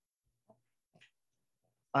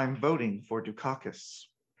I'm voting for Dukakis.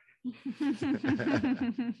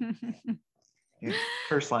 Yeah,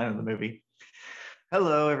 first line of the movie.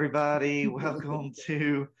 Hello, everybody. Uh,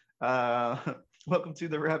 welcome to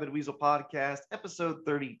the Rabbit Weasel Podcast, episode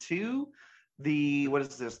 32. What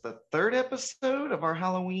is this? The third episode of our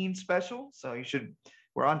Halloween special. So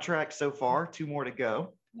we're on track so far. Two more to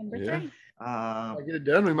go. Number three. I get it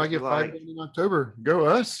done. We might get 5 done in October. Go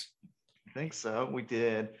us. I think so. We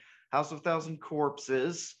did House of Thousand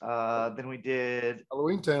Corpses. Then we did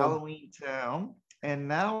Halloween Town. And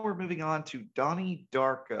now we're moving on to Donnie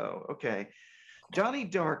Darko. Okay. Donnie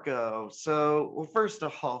Darko. So, well, first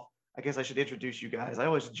of all, I guess I should introduce you guys. I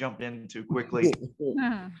always jump in too quickly.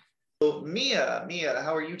 So, Mia,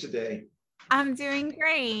 how are you today? I'm doing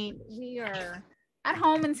great. We are at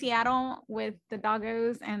home in Seattle with the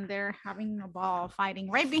doggos, and they're having a ball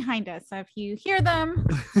fighting right behind us. So if you hear them,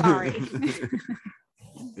 sorry.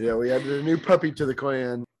 Yeah, we added a new puppy to the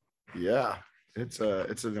clan. Yeah, it's a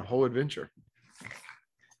whole adventure.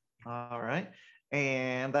 All right.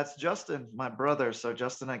 And that's Justin, my brother. So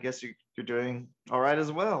Justin, I guess you're doing all right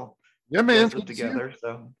as well. Yeah, man. Live together.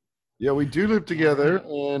 So yeah, we do live together,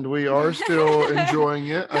 and we are still enjoying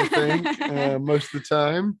it, I think, most of the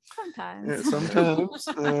time. Sometimes.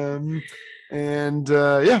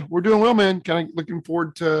 Yeah, we're doing well, man. Kind of looking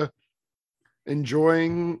forward to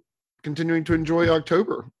continuing to enjoy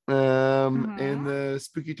October and the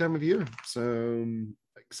spooky time of year. So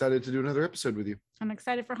excited to do another episode with you. I'm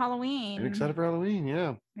excited for Halloween.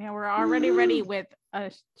 Yeah. Yeah, we're already ready with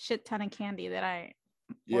a shit ton of candy that I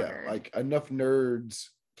ordered. Yeah, like enough nerds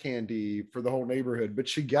candy for the whole neighborhood, but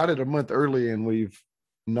she got it a month early and we've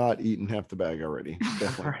not eaten half the bag already.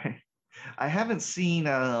 Definitely. Right. I haven't seen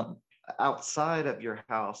outside of your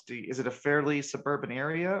house. Is it a fairly suburban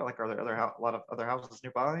area? Like, are there a lot of other houses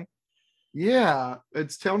nearby? Yeah,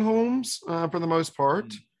 it's townhomes for the most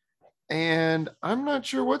part. And I'm not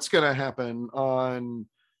sure what's going to happen on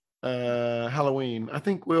Halloween. I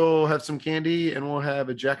think we'll have some candy and we'll have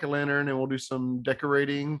a jack-o'-lantern and we'll do some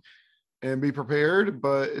decorating and be prepared.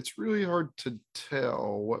 But it's really hard to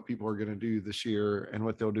tell what people are going to do this year and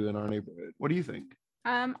what they'll do in our neighborhood. What do you think?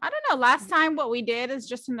 I don't know. Last time what we did is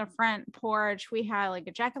just in the front porch, we had like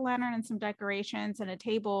a jack-o'-lantern and some decorations and a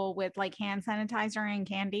table with like hand sanitizer and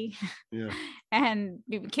candy. Yeah. And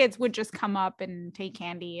kids would just come up and take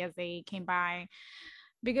candy as they came by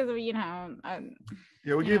because of, we gave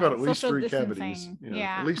out at least 3 distancing. cavities.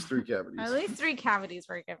 Yeah. At least 3 cavities. At least 3 cavities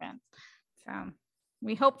were given. So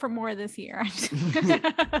we hope for more this year.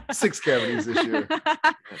 6 cavities this year.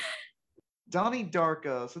 Donnie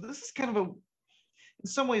Darko. So this is kind of in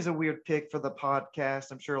some ways a weird pick for the podcast.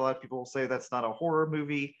 I'm sure a lot of people will say that's not a horror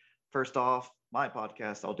movie. First off, my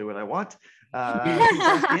podcast, I'll do what I want.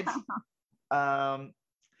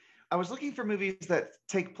 I was looking for movies that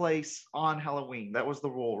take place on Halloween. That was the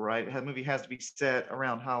rule, right? The movie has to be set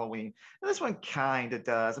around Halloween. And this one kind of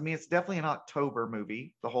does. I mean, it's definitely an October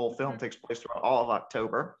movie. The whole film takes place throughout all of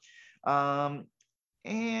October. And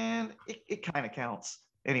it kind of counts.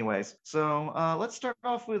 Anyways, so let's start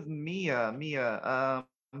off with Mia. Mia,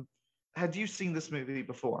 had you seen this movie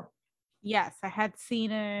before? Yes, I had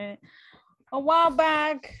seen it a while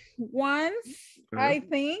back once, I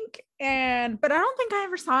think, but I don't think I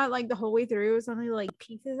ever saw it like the whole way through. It was only like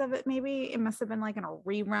pieces of it. Maybe it must have been like in a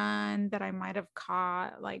rerun that I might have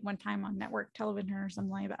caught like one time on network television or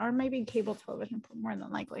something like that, or maybe cable television, more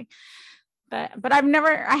than likely. But I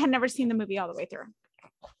had never seen the movie all the way through.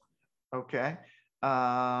 Okay.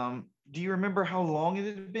 Do you remember how long it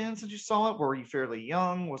had been since you saw it? Were you fairly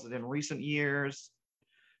young? Was it in recent years?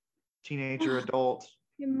 Teenager, adult?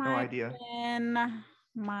 No idea. When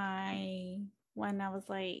I was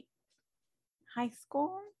like high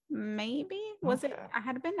school, maybe. Was it? I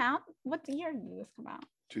had been out. What year did this come out?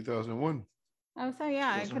 2001. Oh, so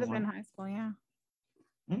yeah, it could have been high school. Yeah.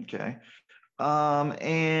 Okay.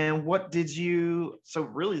 And what did you? So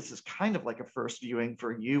really, this is kind of like a first viewing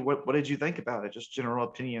for you. What did you think about it? Just general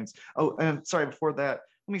opinions. Oh, and sorry, before that,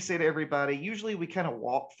 let me say to everybody. Usually, we kind of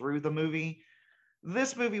walk through the movie.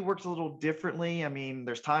 This movie works a little differently. I mean,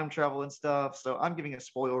 there's time travel and stuff. So I'm giving a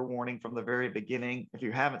spoiler warning from the very beginning. If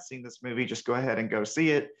you haven't seen this movie, just go ahead and go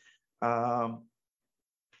see it.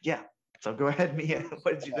 Yeah. So go ahead, Mia.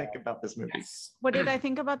 What did you think about this movie? Yes. What did I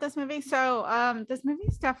think about this movie? So this movie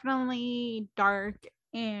is definitely dark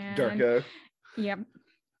and Darko. Yep.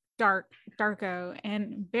 Darko,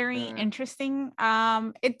 and very interesting.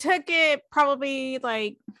 It took it probably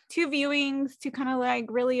like 2 viewings to kind of like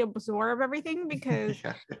really absorb everything, because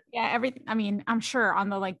everything, I mean, I'm sure on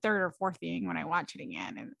the like 3rd or 4th viewing when I watch it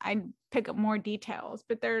again, and I pick up more details,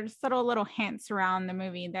 but there's subtle little hints around the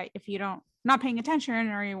movie that if you don't not paying attention,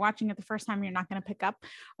 or you're watching it the first time, you're not going to pick up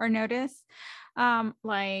or notice.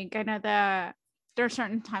 Like I know that there are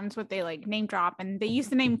certain times what they like name drop, and they used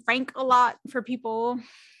to name Frank a lot for people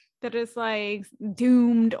that is like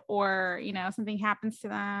doomed, or something happens to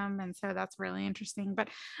them, and so that's really interesting. But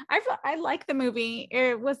I like the movie.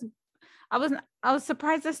 I was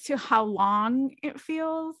surprised as to how long it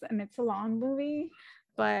feels, and it's a long movie,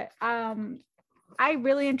 but I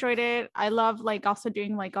really enjoyed it. I love like also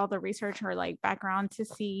doing like all the research or like background to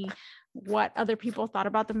see what other people thought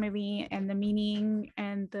about the movie and the meaning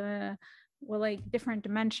and the like different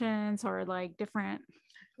dimensions or like different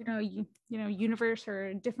universe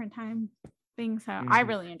or different time things. So I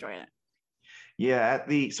really enjoyed it. Yeah,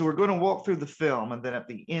 so we're going to walk through the film, and then at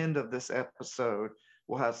the end of this episode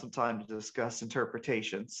we'll have some time to discuss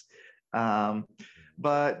interpretations.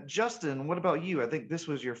 But Justin, what about you? I think this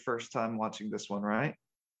was your first time watching this one, right?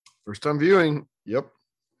 First time viewing. Yep.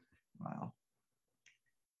 Wow.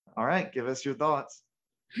 All right, give us your thoughts.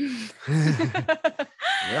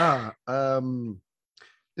 Yeah.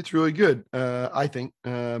 It's really good. I think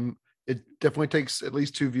it definitely takes at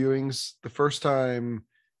least 2 viewings. The first time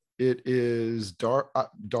it is dark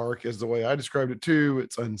is the way I described it too.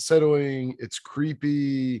 It's unsettling, it's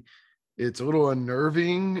creepy, it's a little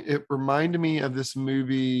unnerving. It reminded me of this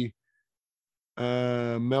movie,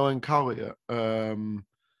 Melancholia, that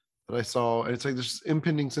I saw. And it's like this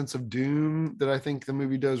impending sense of doom that I think the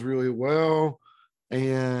movie does really well.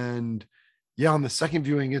 And yeah, on the second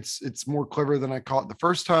viewing, it's more clever than I caught the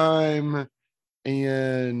first time.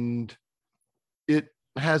 And it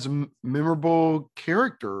has memorable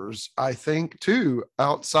characters, I think, too,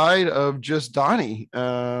 outside of just Donnie.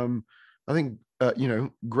 I think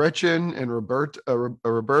Gretchen and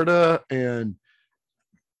Roberta and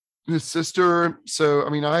his sister. So I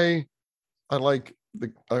mean, I like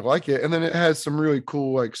it, and then it has some really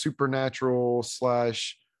cool like supernatural /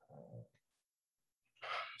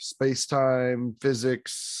 space-time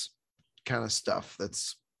physics kind of stuff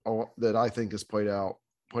that's all that I think is played out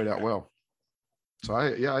well. So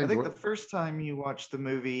I think the first time you watch the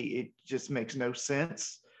movie, it just makes no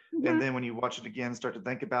sense. And then when you watch it again, start to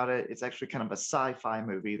think about it, it's actually kind of a sci-fi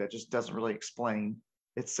movie that just doesn't really explain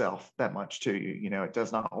itself that much to you. It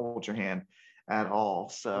does not hold your hand at all.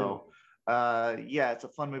 So it's a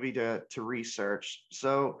fun movie to research.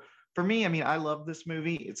 So for me, I mean, I love this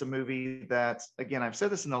movie. It's a movie that, again, I've said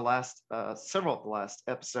this in the last several of the last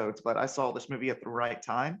episodes, but I saw this movie at the right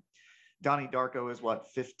time. Donnie Darko is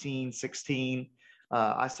 15, 16.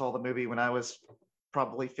 I saw the movie when I was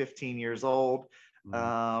probably 15 years old.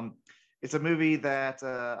 It's a movie that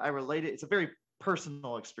I related. It's a very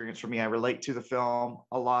personal experience for me. I relate to the film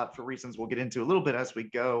a lot for reasons we'll get into a little bit as we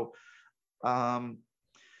go.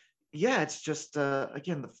 It's just,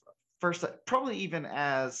 again, the first, probably even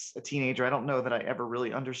as a teenager, I don't know that I ever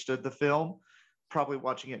really understood the film. Probably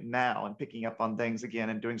watching it now and picking up on things again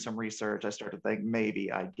and doing some research, I started to think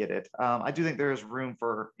maybe I get it. I do think there is room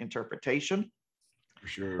for interpretation. For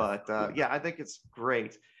sure. But I think it's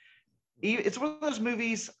great. It's one of those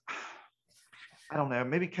movies, I don't know,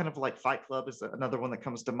 maybe kind of like Fight Club is another one that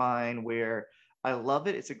comes to mind, where I love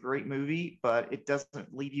it. It's a great movie, but it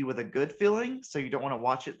doesn't leave you with a good feeling. So you don't want to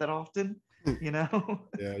watch it that often, Yeah,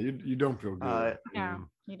 you don't feel good. No,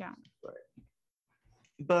 you don't.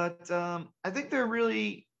 But I think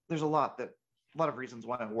there's a lot of reasons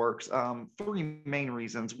why it works. 3 main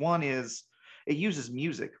reasons. One is it uses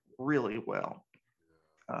music really well.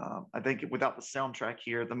 I think without the soundtrack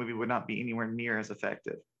here, the movie would not be anywhere near as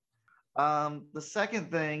effective. The second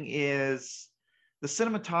thing is the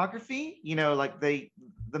cinematography.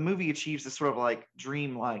 The movie achieves this sort of like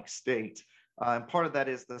dreamlike state. And part of that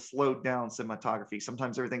is the slowed down cinematography.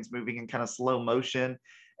 Sometimes everything's moving in kind of slow motion,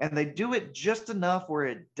 and they do it just enough where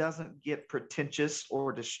it doesn't get pretentious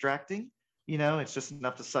or distracting. It's just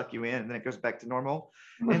enough to suck you in, and then it goes back to normal.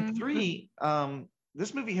 And 3,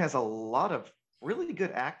 this movie has a lot of really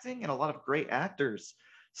good acting and a lot of great actors,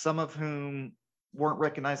 some of whom weren't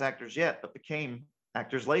recognized actors yet, but became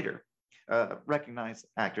actors later, recognized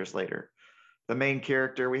actors later. The main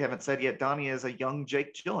character, we haven't said yet, Donnie, is a young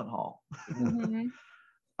Jake Gyllenhaal.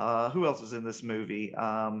 Who else is in this movie?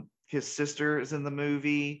 His sister is in the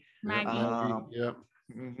movie. Maggie. Yep.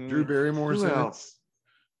 Drew Barrymore's in it. Who else?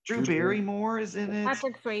 Drew Barrymore is in it.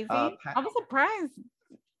 Patrick Swayze. I was surprised.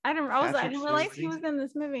 I didn't realize he was in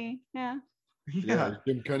this movie. Yeah. Yeah.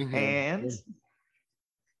 Jim Cunningham.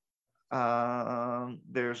 And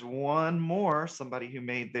there's one more, somebody who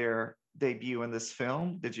made their debut in this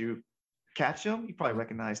film. Did you catch him? You probably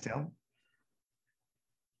recognized him.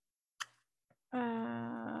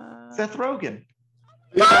 Seth Rogen.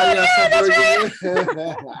 Yeah, Seth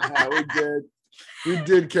Rogen. We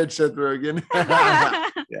did catch Seth Rogen.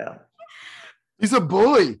 Yeah. He's a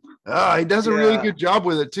bully. He does a really good job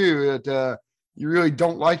with it too. You really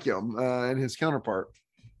don't like him and his counterpart.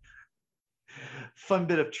 Fun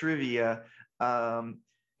bit of trivia.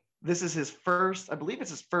 This is his first, I believe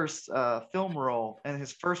it's his first film role, and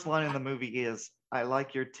his first line in the movie is, "I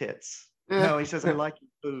like your tits." No, he says, "I like your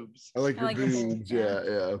boobs." I like your boobs.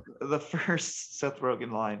 Yeah. The first Seth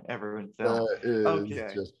Rogen line ever in film.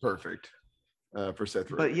 Is just perfect for Seth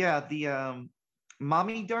Rogen. But yeah, the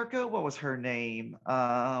Mommy Darko, what was her name?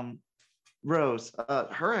 Rose.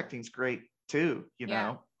 Her acting's great too, you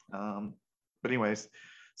know. But anyways,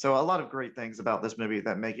 so a lot of great things about this movie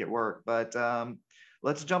that make it work. But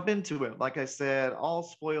let's jump into it. Like I said, all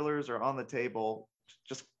spoilers are on the table.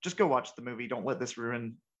 Just go watch the movie. Don't let us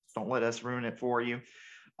ruin it for you.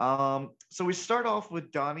 So we start off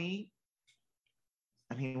with Donnie.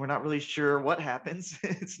 I mean, we're not really sure what happens.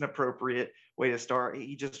 It's an appropriate way to start.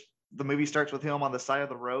 The movie starts with him on the side of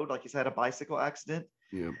the road, like he's had a bicycle accident.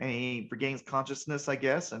 Yeah. And he regains consciousness, I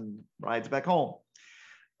guess, and rides back home.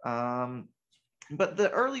 But the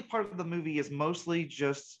early part of the movie is mostly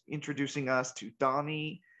just introducing us to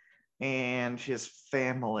Donnie and his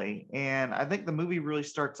family. And I think the movie really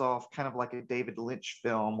starts off kind of like a David Lynch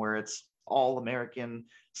film where it's all American,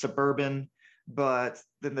 suburban, but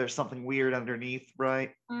then there's something weird underneath,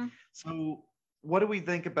 right? So what do we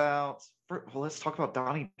think about, well, let's talk about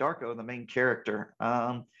Donnie Darko, the main character.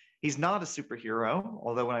 He's not a superhero,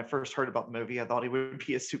 although when I first heard about the movie, I thought he would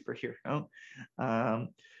be a superhero. How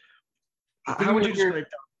would you describe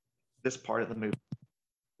this part of the movie?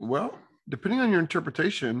 Well, depending on your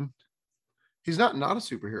interpretation, he's not a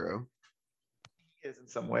superhero. He is in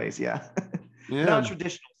some ways, yeah. Yeah. Not a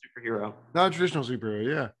traditional superhero.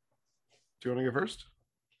 Yeah. Do you want to go first?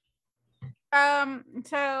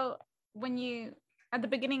 So when at the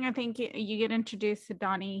beginning, I think you get introduced to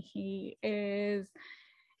Donnie. He is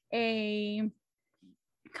a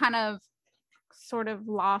kind of sort of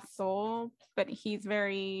lost soul, but he's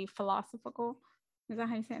very philosophical. Is that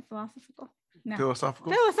how you say it? Philosophical? No.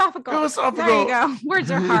 Philosophical. There you go.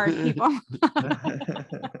 Words are hard, people.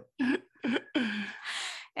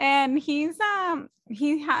 And he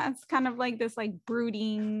has kind of like this like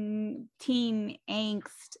brooding teen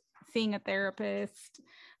angst, seeing a therapist,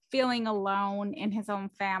 feeling alone in his own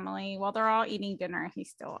family. While they're all eating dinner, he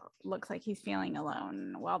still looks like he's feeling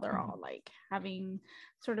alone. While they're all like having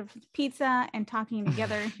sort of pizza and talking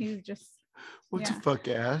together, he's just What the fuck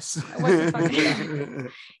ass? What the fuck?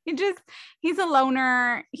 He's a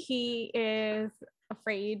loner. He is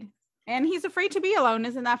afraid. And he's afraid to be alone.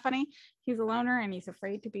 Isn't that funny? He's a loner and he's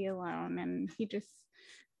afraid to be alone. And he's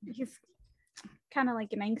kind of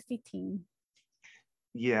like an angsty teen.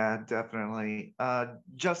 Yeah, definitely.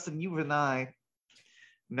 Justin, you and I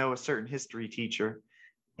know a certain history teacher,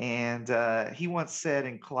 and he once said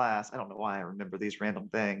in class, I don't know why I remember these random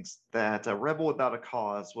things, that Rebel Without a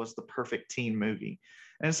Cause was the perfect teen movie.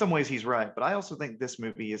 And in some ways he's right, but I also think this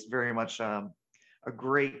movie is very much a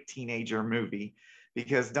great teenager movie,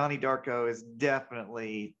 because Donnie Darko is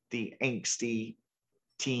definitely the angsty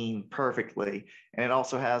teen perfectly. And it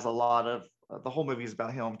also has a lot of, the whole movie is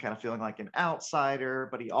about him kind of feeling like an outsider,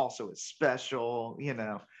 but he also is special, you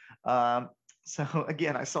know. So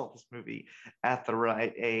again, I saw this movie at the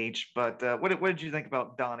right age. But what did you think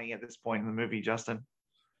about Donnie at this point in the movie, Justin?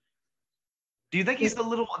 Do you think he's a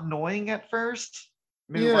little annoying at first?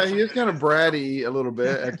 Maybe he is kind of bratty a little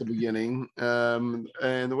bit at the beginning. And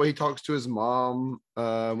the way he talks to his mom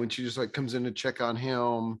when she just like comes in to check on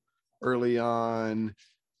him early on.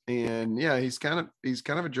 And yeah, he's kind of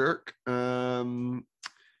a jerk. And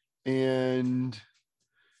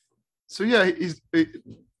so yeah,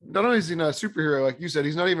 not only is he not a superhero, like you said,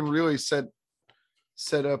 he's not even really set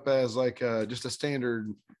up as like just a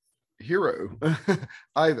standard hero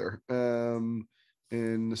either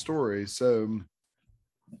in the story. So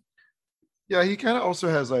yeah, he kind of also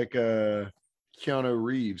has like a Keanu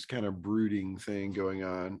Reeves kind of brooding thing going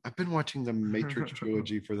on. I've been watching the Matrix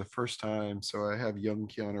trilogy for the first time, so I have young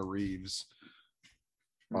Keanu Reeves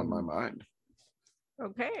on my mind.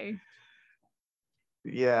 Okay.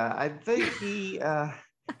 Yeah, I think he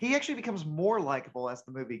actually becomes more likable as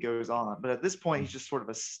the movie goes on, but at this point he's just sort of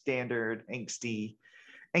a standard angsty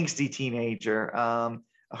teenager.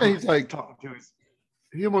 He's like talking to his.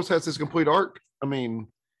 He almost has this complete arc. I mean,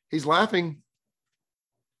 he's laughing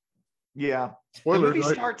Yeah. The Spoilers, movie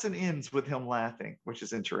right? starts and ends with him laughing, which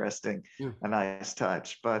is interesting. Yeah. A nice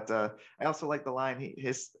touch. But I also like the line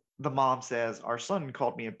the mom says, "Our son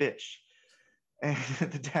called me a bitch." And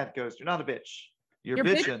the dad goes, "You're not a bitch. You're You're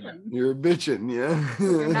bitching." bitching. You're bitching, yeah.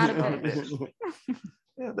 You're not a Not a bitch. bitch.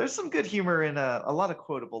 Yeah, there's some good humor in a lot of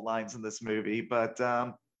quotable lines in this movie. But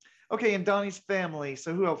okay, in Donnie's family,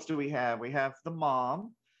 so who else do we have? We have the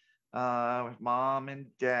mom, mom and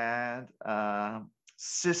dad,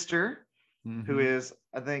 sister, who Mhm. is,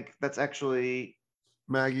 I think that's actually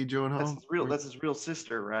Maggie Gyllenhaal. that's his real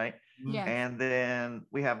sister, right? Yes. And then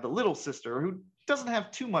we have the little sister who doesn't have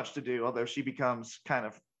too much to do, although she becomes kind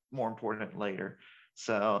of more important later.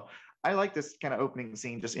 So I like this kind of opening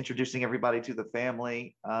scene, just introducing everybody to the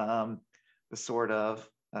family, the sort of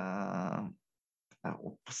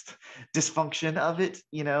dysfunction of it,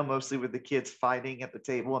 mostly with the kids fighting at the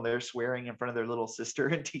table and they're swearing in front of their little sister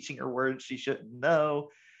and teaching her words she shouldn't know.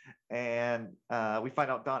 And we find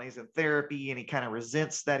out Donnie's in therapy and he kind of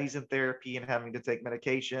resents that he's in therapy and having to take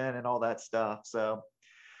medication and all that stuff. So,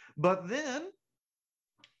 but then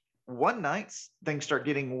one night things start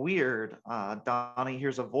getting weird. Donnie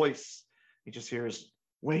hears a voice. He just hears,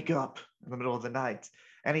 "Wake up," in the middle of the night.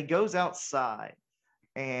 And he goes outside.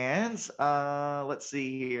 And let's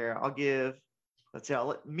see here. I'll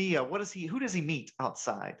let Mia, who does he meet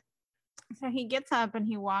outside? So he gets up and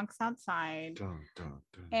he walks outside, Dun, dun,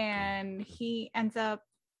 dun, and dun. he ends up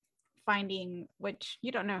finding, which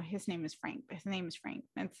you don't know, his name is Frank, but his name is Frank.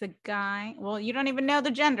 It's a guy. Well, you don't even know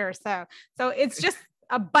the gender, so it's just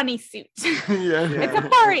a bunny suit. Yeah. It's a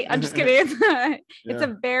party. I'm just kidding. It's Yeah. a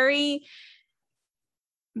very,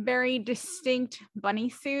 very distinct bunny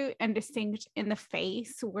suit, and distinct in the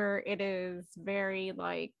face, where it is very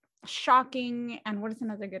like shocking. And what is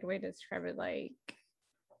another good way to describe it? Like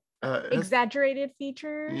exaggerated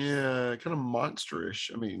features. Yeah, kind of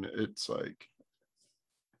monsterish. I mean, it's like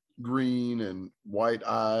green and white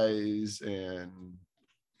eyes, and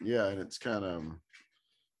yeah, and it's kind of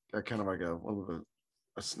got kind of like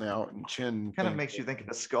a snout and chin. Kind of thing. makes you think of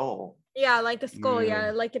a skull. Yeah, like a skull. Yeah.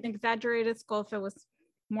 Yeah, like an exaggerated skull. If it was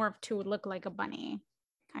more of to look like a bunny,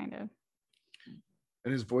 kind of.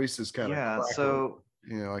 And his voice is kind of crackly. So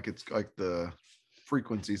like it's like the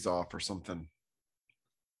frequency's off or something.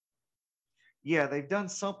 yeah, they've done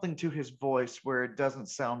something to his voice where it doesn't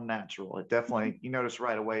sound natural. It definitely, you notice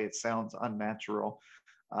right away, it sounds unnatural.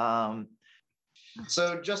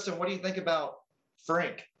 So Justin, what do you think about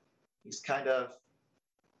Frank? He's kind of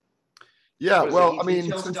he tells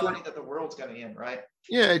Donnie that the world's going to end, right?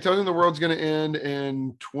 Yeah, he tells him the world's going to end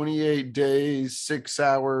in 28 days, 6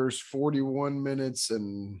 hours, 41 minutes,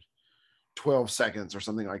 and 12 seconds, or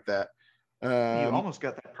something like that. You almost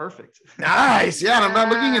got that perfect. Nice. Yeah, I'm not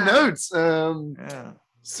looking at notes. Yeah.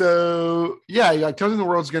 So yeah, he tells him the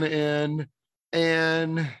world's going to end,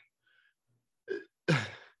 and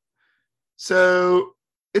so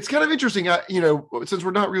it's kind of interesting. Since we're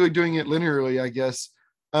not really doing it linearly, I guess.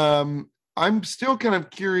 I'm still kind of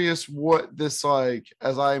curious what this, like,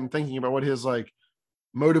 as I'm thinking about what his like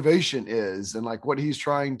motivation is and like what he's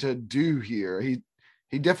trying to do here. He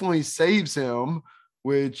definitely saves him,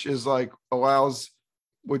 which is what allows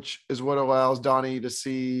Donnie to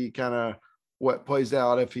see kind of what plays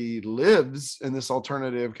out if he lives in this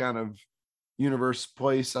alternative kind of universe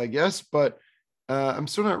place, I guess. But I'm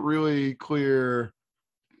still not really clear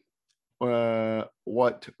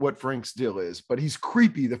what Frank's deal is, but he's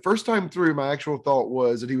creepy. The first time through, my actual thought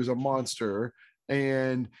was that he was a monster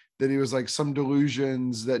and that he was like some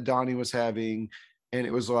delusions that Donnie was having, and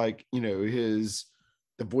it was like,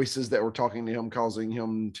 the voices that were talking to him causing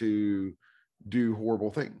him to do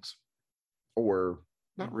horrible things, or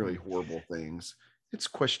not really horrible things. It's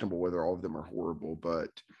questionable whether all of them are horrible,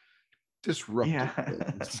 but disruptive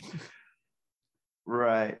things.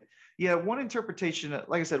 Right. Yeah, one interpretation,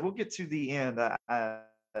 like I said, we'll get to the end.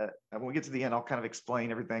 When we get to the end, I'll kind of explain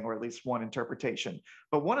everything, or at least one interpretation.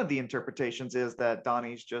 But one of the interpretations is that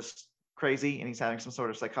Donnie's just crazy and he's having some sort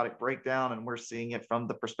of psychotic breakdown, and we're seeing it from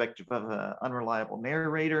the perspective of an unreliable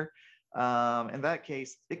narrator. In that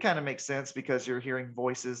case, it kind of makes sense because you're hearing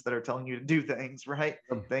voices that are telling you to do things, right?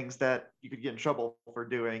 Things that you could get in trouble for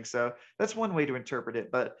doing. So that's one way to interpret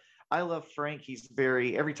it. But I love Frank. He's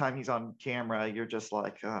every time he's on camera, you're just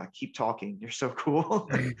like, keep talking. You're so cool.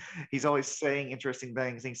 He's always saying interesting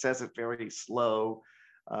things. He says it very slow.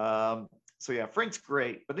 So yeah, Frank's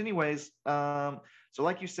great. But anyways, so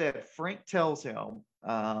like you said, Frank tells him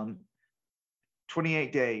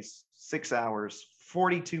 28 days, 6 hours,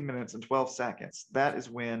 42 minutes, and 12 seconds. That is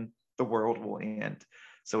when the world will end.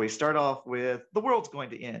 So we start off with the world's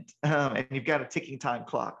going to end. And you've got a ticking time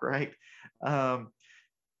clock, right?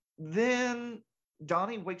 Then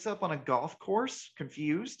Donnie wakes up on a golf course,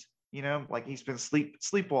 confused, like he's been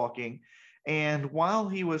sleepwalking. And while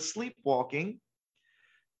he was sleepwalking,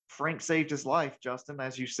 Frank saved his life, Justin,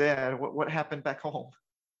 as you said. What happened back home?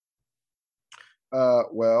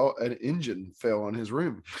 Well, an engine fell on his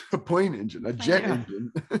room, a plane engine, a jet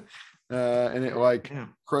engine, and it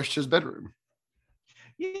crushed his bedroom.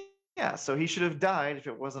 Yeah, so he should have died if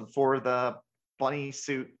it wasn't for the bunny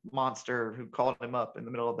suit monster who called him up in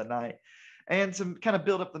the middle of the night. And to kind of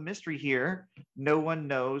build up the mystery here, no one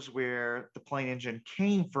knows where the plane engine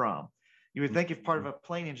came from. You would think if part of a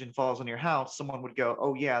plane engine falls on your house, someone would go,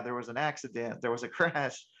 oh yeah, there was an accident, there was a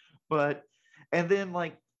crash. And then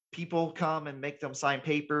people come and make them sign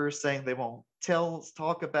papers saying they won't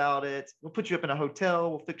talk about it. We'll put you up in a hotel,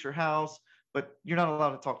 we'll fix your house, but you're not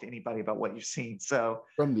allowed to talk to anybody about what you've seen. So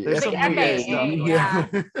from the there's some weird FAA,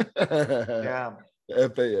 yeah.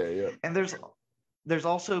 FAA, yeah. And there's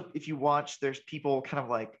also, if you watch, there's people kind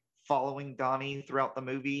of following Donnie throughout the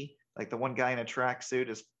movie. Like the one guy in a tracksuit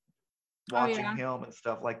is watching him and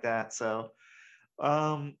stuff like that. So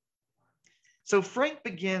Frank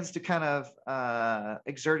begins to kind of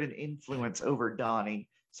exert an influence over Donnie.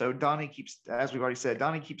 So Donnie keeps, as we've already said,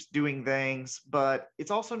 Donnie keeps doing things, but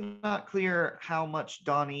it's also not clear how much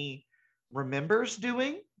Donnie remembers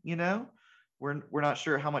doing. We're not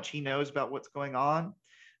sure how much he knows about what's going on.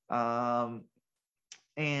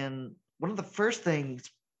 And one of the first things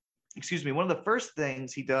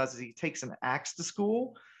he does is he takes an axe to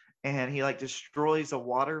school, and he destroys a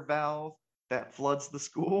water valve that floods the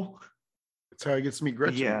school. That's how he gets to meet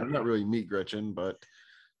Gretchen. Yeah. Not really meet Gretchen, but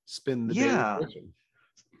spend the day with Gretchen.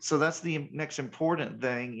 So that's the next important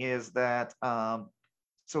thing is that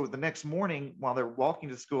so the next morning while they're walking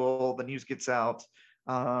to school, the news gets out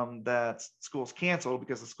that school's canceled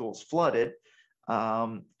because the school's flooded.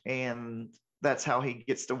 And that's how he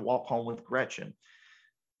gets to walk home with Gretchen.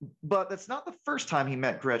 But that's not the first time he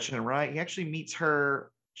met Gretchen, right? He actually meets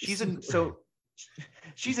her. She's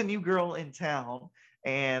a new girl in town,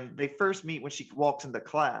 and they first meet when she walks into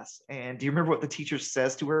class. And do you remember what the teacher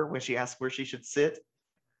says to her when she asks where she should sit?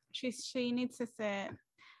 She needs to sit,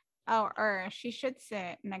 she should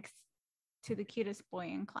sit next to the cutest boy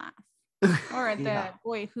in class, or the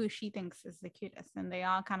boy who she thinks is the cutest. And they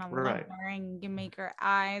all kind of look at her and make her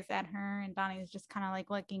eyes at her, and Donnie's just kind of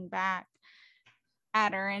looking back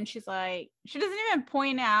at her, and she's she doesn't even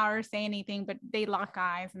point out or say anything, but they lock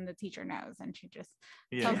eyes, and the teacher knows, and she just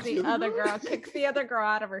tells the other girl, kicks the other girl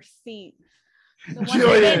out of her seat. The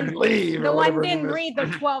one didn't read the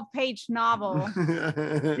 12-page novel.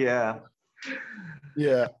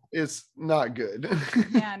 Yeah, it's not good.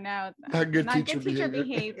 Yeah, no, not good teacher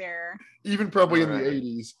behavior. Even probably in the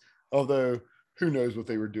 80s, although who knows what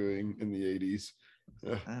they were doing in the 80s.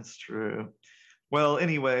 That's true. Well,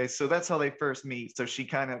 anyway, so that's how they first meet. So she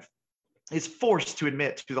kind of is forced to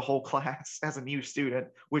admit to the whole class as a new student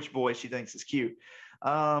which boy she thinks is cute.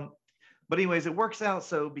 But anyways, it works out.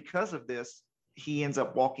 So because of this, he ends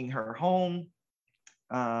up walking her home.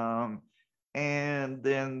 And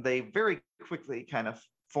then they very quickly kind of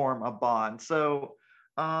form a bond. So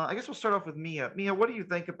I guess we'll start off with Mia. Mia, what do you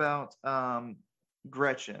think about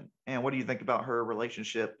Gretchen? And what do you think about her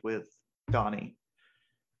relationship with Donnie?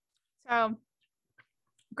 So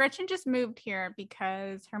Gretchen just moved here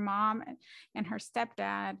because her mom and her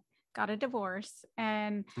stepdad got a divorce.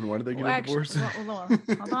 And why did they get a divorce?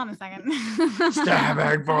 Hold on a second.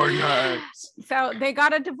 Stabbing for nuts. So they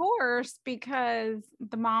got a divorce because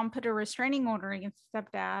the mom put a restraining order against the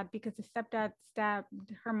stepdad because the stepdad stabbed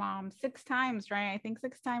her mom 6 times, right? I think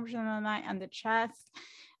 6 times in the night on the chest.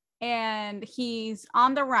 And he's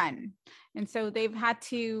on the run. And so they've had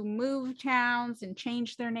to move towns and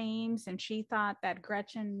change their names. And she thought that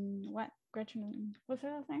what's her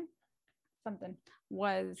last name? Something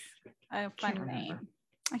was a fun name.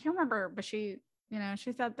 I can't remember, but she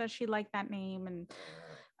said that she liked that name. And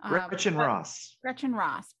Gretchen Ross. Gretchen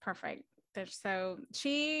Ross, perfect. So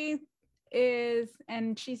she is,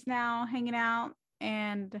 and she's now hanging out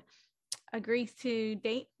and agrees to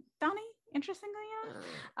date Donnie, interestingly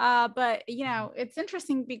enough. But it's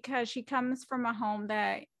interesting because she comes from a home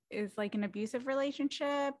that is an abusive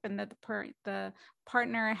relationship, and that the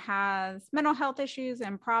partner has mental health issues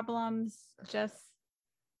and problems, just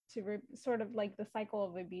to sort of the cycle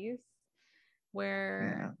of abuse,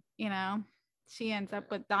 where she ends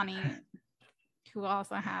up with Donnie, who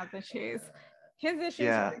also has issues. His issues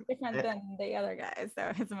are different than the other guys,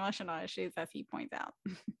 so his emotional issues, as he points out.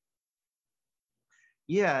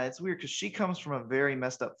 Yeah, it's weird because she comes from a very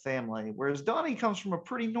messed up family, whereas Donnie comes from a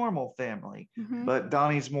pretty normal family. Mm-hmm. But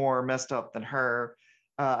Donnie's more messed up than her.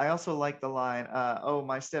 I also like the line, "Oh,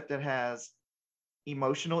 my stepdad has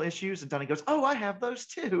emotional issues," and Donnie goes, "Oh, I have those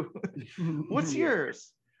too." "What's Yeah.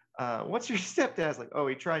 yours?" "What's your stepdad's?" Like, "Oh,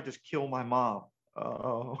 he tried to kill my mom."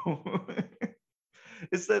 Oh.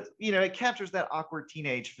 It's that, it captures that awkward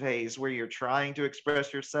teenage phase where you're trying to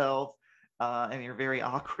express yourself, and you're very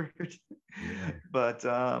awkward. Yeah. But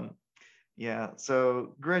yeah,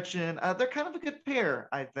 so Gretchen, they're kind of a good pair,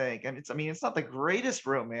 I think. And it's not the greatest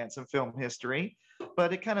romance in film history,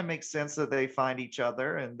 but it kind of makes sense that they find each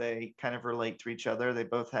other and they kind of relate to each other. They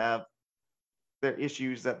both have their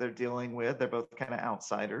issues that they're dealing with. They're both kind of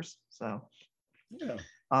outsiders. So Yeah.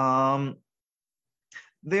 um,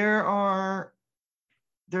 there are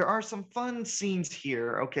some fun scenes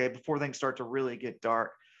here. Okay, before things start to really get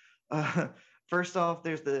dark. Uh, First off,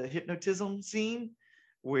 there's the hypnotism scene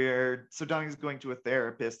where Donnie's going to a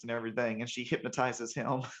therapist and everything, and she hypnotizes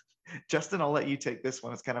him. Justin, I'll let you take this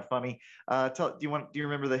one. It's kind of funny. Do you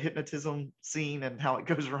remember the hypnotism scene and how it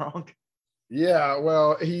goes wrong? Yeah,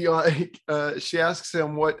 well, he she asks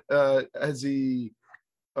him what has he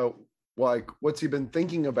like what's he been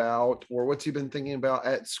thinking about or what's he been thinking about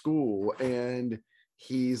at school, and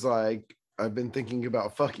he's like, I've been thinking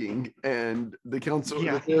about fucking, and the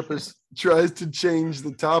therapist tries to change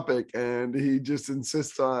the topic, and he just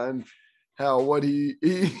insists on how what he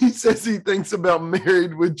says he thinks about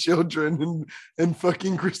Married with Children and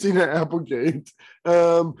fucking Christina Applegate.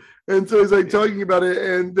 And so he's like talking about it,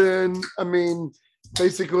 and then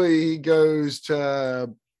basically he goes to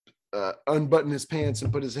unbutton his pants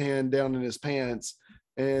and put his hand down in his pants,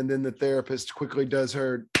 and then the therapist quickly does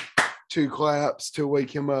her 2 claps to wake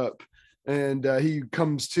him up, and he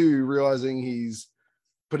comes to realizing he's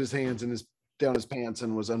put his hands down his pants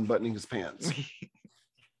and was unbuttoning his pants.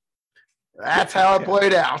 That's how it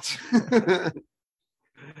played out.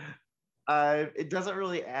 It doesn't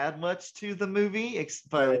really add much to the movie,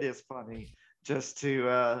 but it is funny just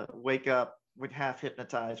to wake up with half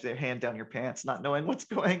hypnotized, their hand down your pants, not knowing what's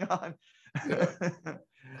going on. Yeah.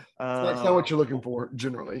 That's not what you're looking for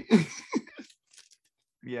generally.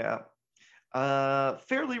 Yeah.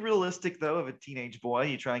 Fairly realistic though, of a teenage boy.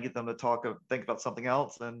 You try and get them to think about something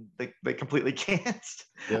else, and they completely can't.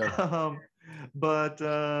 Yeah. But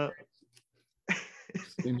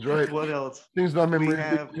Seems right. What else? Seems my memory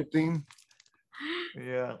have 15.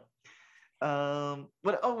 Yeah.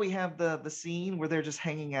 We have the scene where they're just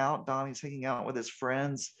hanging out. Donnie's hanging out with his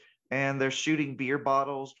friends, and they're shooting beer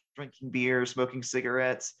bottles, drinking beer, smoking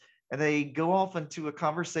cigarettes, and they go off into a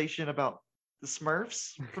conversation about the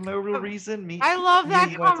Smurfs for no real reason. I love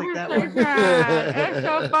that conversation. It's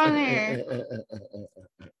so funny.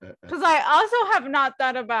 Because I also have not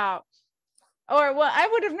thought about, I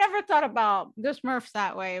would have never thought about the Smurfs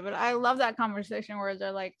that way, but I love that conversation where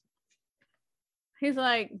they're like, he's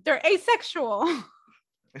like, they're asexual.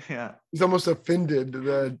 Yeah. He's almost offended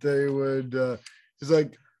that they would, he's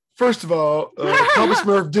like, first of all, Papa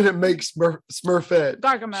Smurf didn't make Smurfette.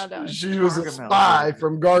 Gargamel does. She was a spy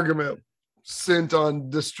from Gargamel sent on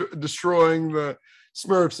destroying the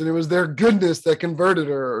Smurfs, and it was their goodness that converted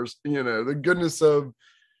her, the goodness of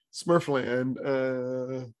Smurfland.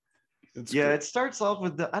 It starts off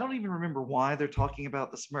with I don't even remember why they're talking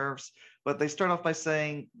about the Smurfs, but they start off by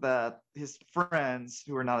saying that his friends,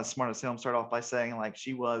 who are not as smart as him, start off by saying like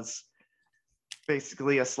she was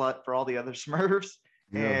basically a slut for all the other Smurfs.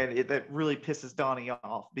 Yeah. And that really pisses Donnie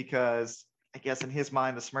off, because I guess in his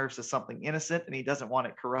mind, the Smurfs is something innocent and he doesn't want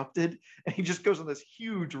it corrupted. And he just goes on this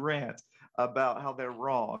huge rant about how they're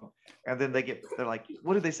wrong. And then they're like,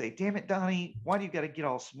 what do they say? Damn it, Donnie, why do you got to get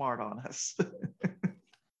all smart on us?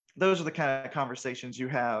 Those are the kind of conversations you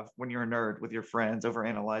have when you're a nerd with your friends over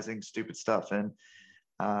analyzing stupid stuff and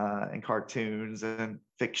cartoons and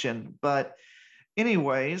fiction. But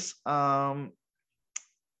anyways, so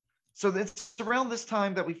it's around this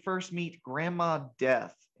time that we first meet Grandma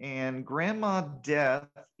Death. And Grandma Death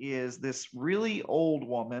is this really old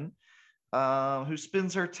woman who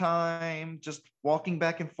spends her time just walking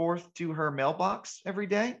back and forth to her mailbox every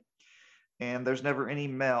day. And there's never any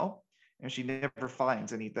mail, and she never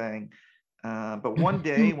finds anything. But one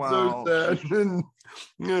day, while so sad.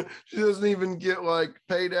 She doesn't even get like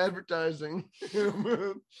paid advertising.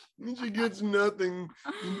 She gets nothing.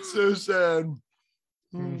 It's so sad.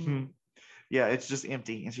 Mm-hmm. Yeah, it's just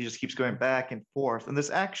empty, and she just keeps going back and forth. And there's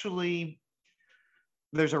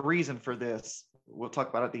a reason for this. We'll talk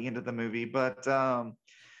about it at the end of the movie. But but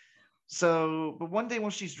one day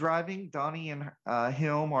when she's driving, Donnie and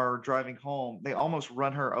him are driving home. They almost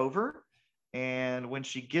run her over. And when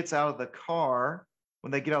they get out of the car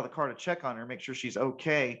to check on her, make sure she's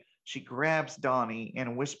okay, she grabs Donnie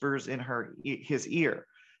and whispers in his ear.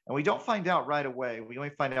 And we don't find out right away. We only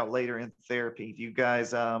find out later in therapy. Do you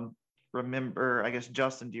guys remember? I guess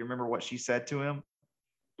Justin, do you remember what she said to him?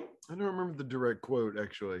 I don't remember the direct quote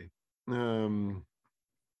actually. Do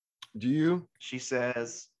you? She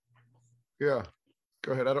says, Yeah,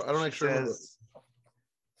 go ahead. I don't she actually remember. says,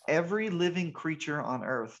 every living creature on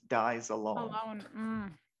earth dies alone.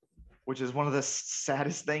 Which is one of the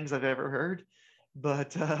saddest things I've ever heard.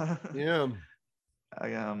 But Yeah.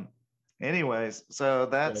 Anyways, so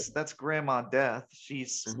that's Grandma Death.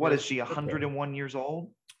 She's what is she, 101 years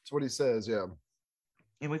old? That's what he says, yeah.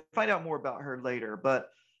 And we find out more about her later. But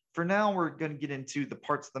for now, we're going to get into the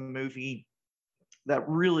parts of the movie that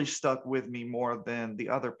really stuck with me more than the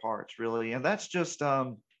other parts, really. And that's just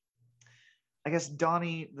I guess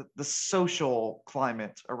Donnie, the social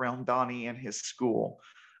climate around Donnie and his school.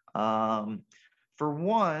 For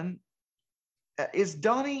one, is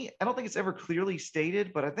Donnie, I don't think it's ever clearly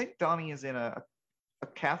stated, but I think Donnie is in a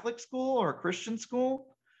Catholic school or a Christian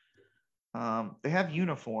school. They have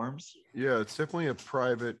uniforms. Yeah, it's definitely a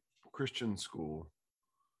private Christian school.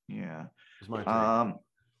 Yeah. Is my take.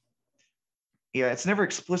 Yeah, it's never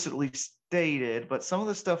explicitly stated, but some of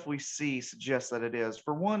the stuff we see suggests that it is.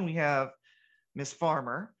 For one, we have Miss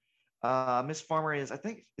Farmer. Miss Farmer is, I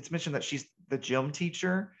think it's mentioned that she's the gym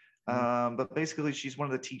teacher, but basically she's one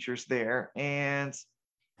of the teachers there. And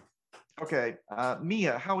okay,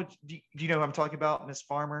 Mia, how would do you know who I'm talking about, Miss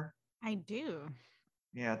Farmer? I do.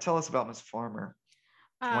 Yeah, tell us about Miss Farmer.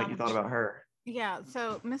 What you thought about her? Yeah,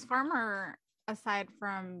 so Miss Farmer, aside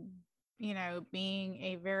from being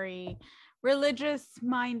a very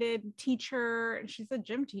religious-minded teacher, she's a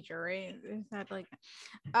gym teacher, right? Is that like,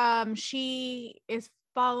 she is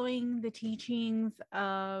following the teachings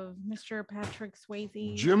of Mr. Patrick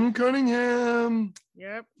Swayze, Jim Cunningham.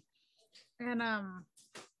 Yep. And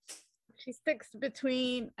she sticks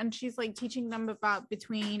between, and she's like teaching them about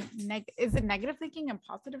between is it negative thinking and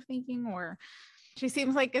positive thinking, or she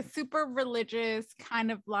seems like a super religious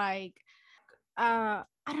kind of like I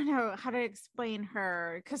don't know how to explain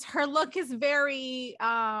her, because her look is very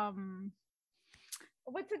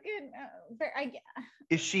what's a good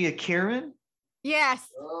is she a Karen? Yes,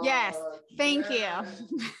 thank you.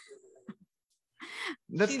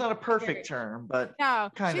 That's not a perfect term, but no,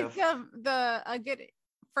 kind she's of a good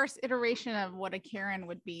first iteration of what a Karen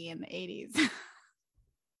would be in the 80s.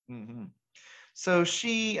 Mm-hmm. So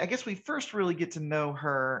I guess we first really get to know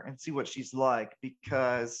her and see what she's like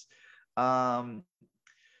because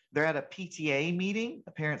they're at a PTA meeting,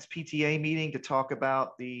 a parents' PTA meeting, to talk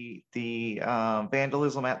about the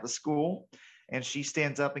vandalism at the school. And she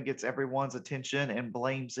stands up and gets everyone's attention and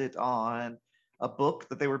blames it on a book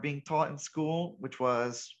that they were being taught in school, which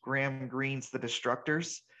was Graham Greene's The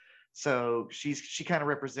Destructors. So she kind of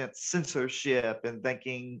represents censorship and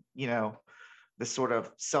thinking, this sort of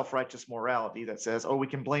self-righteous morality that says, oh, we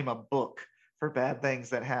can blame a book for bad things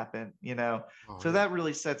that happen, so that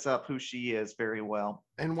really sets up who she is very well.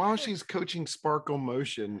 And while she's coaching Sparkle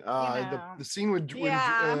Motion, the scene with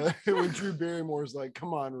when Drew Barrymore's like,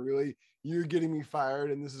 come on, really, you're getting me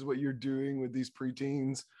fired and this is what you're doing with these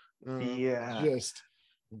preteens. Just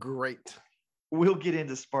great. We'll get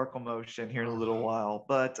into Sparkle Motion here in a little while,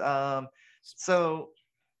 but so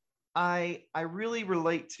I really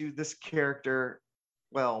relate to this character.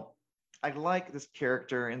 Well, I like this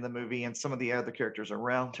character in the movie and some of the other characters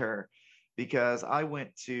around her because I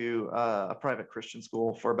went to a private Christian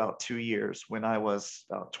school for about 2 years when I was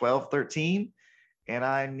about 12, 13, and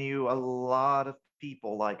I knew a lot of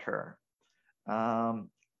people like her.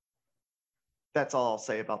 That's all I'll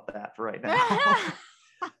say about that for right now.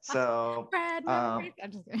 So,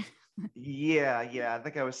 yeah, I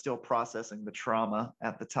think I was still processing the trauma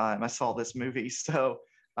at the time I saw this movie. So,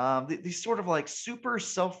 these sort of like super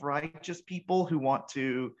self-righteous people who want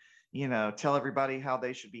to, tell everybody how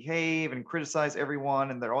they should behave and criticize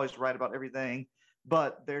everyone, and they're always right about everything,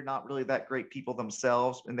 but they're not really that great people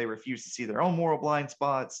themselves, and they refuse to see their own moral blind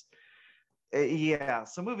spots.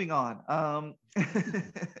 So moving on.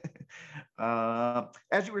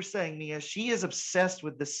 As you were saying, Mia, she is obsessed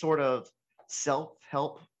with this sort of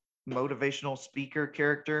self-help motivational speaker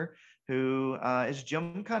character who is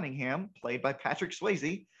Jim Cunningham, played by Patrick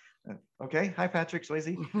Swayze. Okay, hi Patrick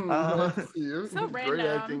Swayze. So great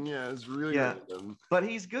random. acting, it's really random. But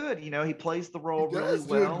he's good. He plays the role really do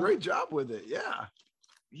well. A great job with it.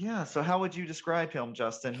 Yeah. So how would you describe him,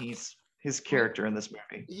 Justin? He's his character in this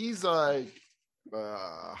movie. He's like,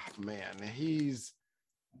 it's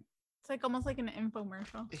like almost like an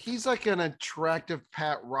infomercial. He's like an attractive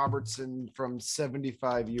Pat Robertson from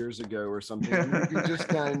 75 years ago or something. You just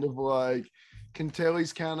kind of like can tell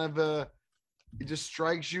he's kind of He just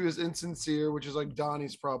strikes you as insincere, which is like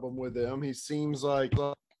Donnie's problem with him. He seems like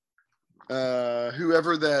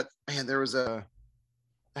whoever that man. There was that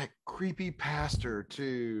creepy pastor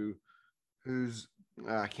too, who's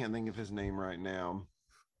I can't think of his name right now,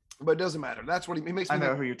 but it doesn't matter. That's what he makes me I know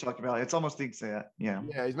think. who you're talking about. It's almost the exact. Yeah.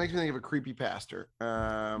 Yeah, he makes me think of a creepy pastor.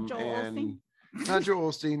 Joel And Osteen? not Joel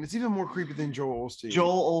Osteen. It's even more creepy than Joel Osteen.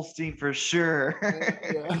 Joel Osteen for sure.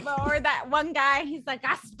 Yeah. Or that one guy, he's like,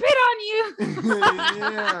 I spit on you.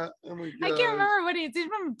 Yeah. Oh my I can't gosh. remember what he is. He's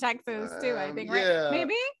from Texas too, I think, right? Yeah.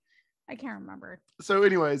 Maybe? I can't remember. So,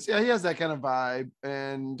 anyways, yeah, he has that kind of vibe.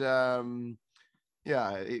 And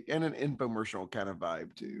yeah, and an infomercial kind of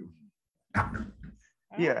vibe too.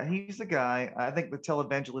 Yeah, he's the guy. I think the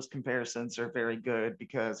televangelist comparisons are very good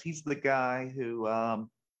because he's the guy who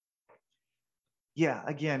yeah,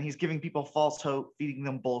 again, he's giving people false hope, feeding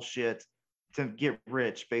them bullshit to get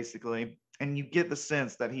rich, basically. And you get the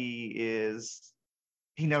sense that he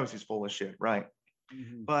knows he's full of shit, right?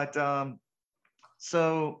 Mhm. But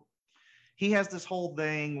so he has this whole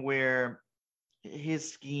thing where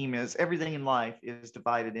his scheme is everything in life is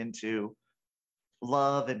divided into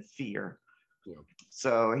love and fear. Yeah.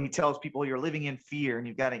 So he tells people you're living in fear and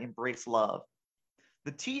you've got to embrace love.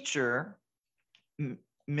 The teacher,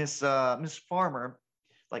 Miss Farmer,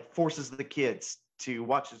 like forces the kids to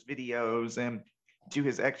watch his videos and do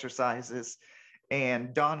his exercises,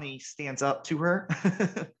 and Donnie stands up to her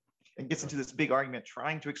and gets into this big argument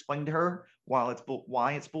trying to explain to her why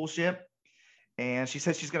it's bullshit. And she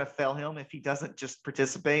says she's going to fail him if he doesn't just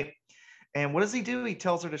participate. And what does he do? He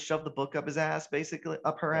tells her to shove the book up his ass, basically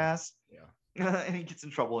up her ass. Yeah. And he gets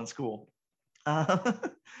in trouble in school.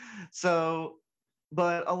 So,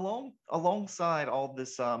 but alongside all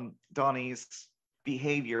this, Donnie's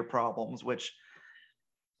behavior problems, which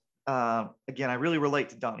again, I really relate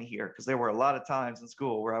to Donnie here because there were a lot of times in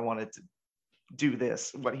school where I wanted to do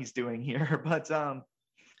this, what he's doing here. But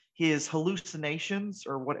his hallucinations,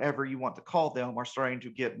 or whatever you want to call them, are starting to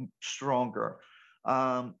get stronger.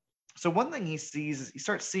 So one thing he sees is he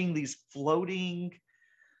starts seeing these floating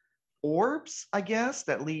orbs, I guess,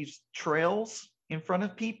 that leaves trails in front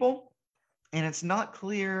of people. And it's not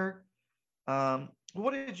clear.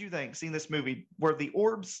 What did you think seeing this movie? Were the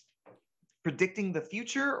orbs predicting the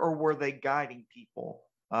future, or were they guiding people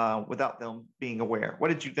without them being aware? What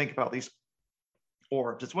did you think about these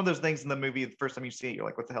orbs? It's one of those things in the movie, the first time you see it, you're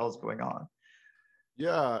like, what the hell is going on?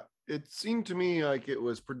 Yeah, it seemed to me like it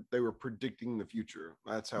was they were predicting the future.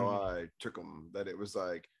 That's how I took them, that it was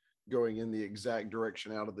like going in the exact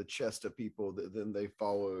direction out of the chest of people that then they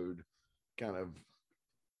followed kind of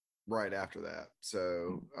right after that.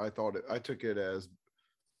 So I took it as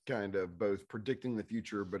kind of both predicting the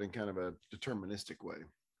future, but in kind of a deterministic way.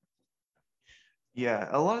 Yeah,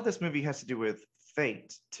 a lot of this movie has to do with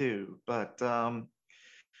fate too. But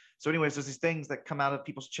so anyways, there's these things that come out of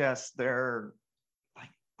people's chests. They're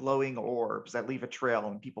like glowing orbs that leave a trail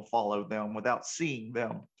and people follow them without seeing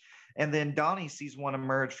them. And then Donnie sees one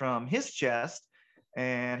emerge from his chest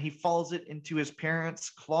and he follows it into his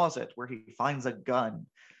parents' closet where he finds a gun.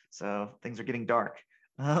 So things are getting dark.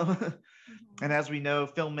 And as we know,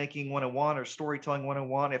 filmmaking 101 or storytelling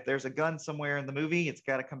 101, if there's a gun somewhere in the movie, it's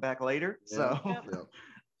got to come back later. Yeah. So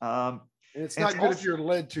And it's not good if you're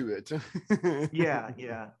led to it.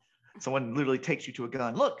 Yeah. Someone literally takes you to a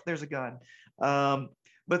gun. Look, there's a gun.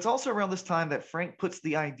 But it's also around this time that Frank puts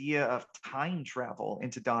the idea of time travel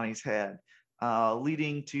into Donnie's head,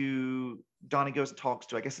 leading to Donnie goes and talks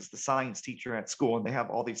to, I guess it's the science teacher at school, and they have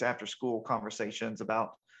all these after school conversations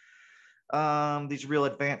about these real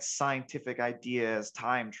advanced scientific ideas,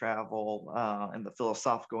 time travel, and the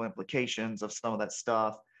philosophical implications of some of that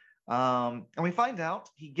stuff. And we find out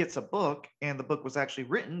he gets a book, and the book was actually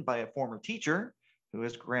written by a former teacher who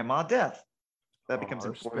is Grandma Death. That becomes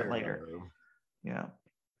important later. Yeah.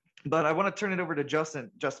 But I want to turn it over to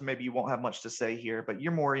Justin. Justin, maybe you won't have much to say here, but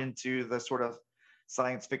you're more into the sort of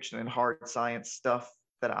science fiction and hard science stuff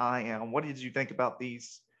that I am. What did you think about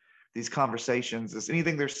these conversations? Is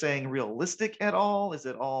anything they're saying realistic at all? Is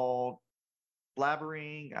it all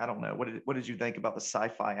blabbering? I don't know. What did you think about the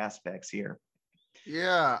sci-fi aspects here?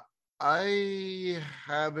 Yeah, I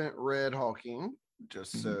haven't read Hawking,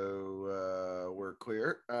 just so we're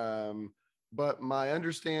clear. But my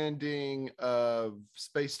understanding of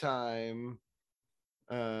space-time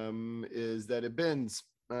is that it bends.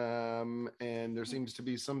 And there seems to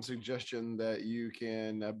be some suggestion that you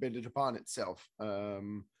can bend it upon itself,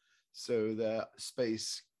 so that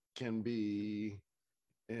space can be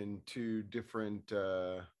in two different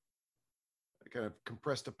kind of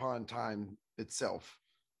compressed upon time itself.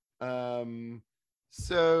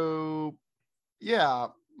 So yeah,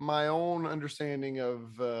 my own understanding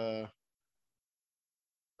of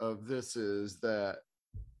this is that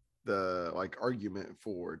the like argument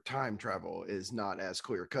for time travel is not as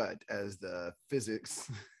clear cut as the physics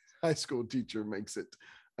high school teacher makes it.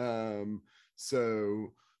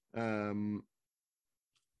 So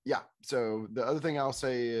yeah. So the other thing I'll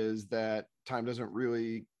say is that time doesn't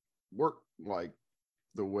really work like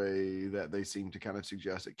the way that they seem to kind of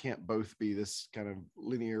suggest. It can't both be this kind of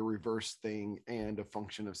linear reverse thing and a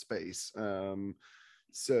function of space.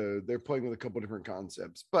 So they're playing with a couple different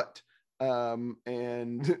concepts, but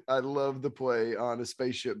and I love the play on a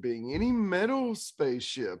spaceship being any metal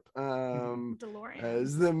spaceship DeLorean.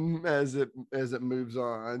 as it moves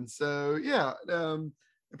on. So yeah,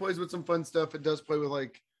 it plays with some fun stuff. It does play with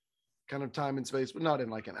like kind of time and space, but not in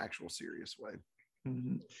like an actual serious way.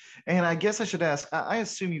 Mm-hmm. And I guess I should ask, I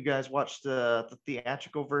assume you guys watched the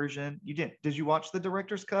theatrical version. You didn't? Did you watch the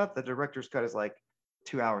director's cut? The director's cut is like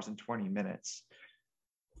 2 hours and 20 minutes.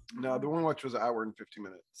 No, the one I watched was an hour and 50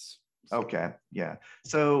 minutes. So. Okay, yeah.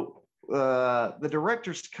 So the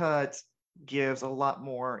director's cut gives a lot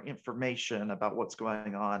more information about what's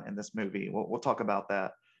going on in this movie. We'll talk about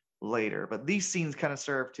that later. But these scenes kind of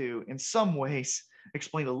serve to, in some ways,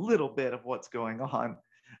 explain a little bit of what's going on.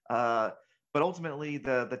 But ultimately,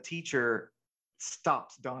 the teacher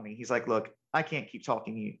stops Donnie. He's like, look, I can't keep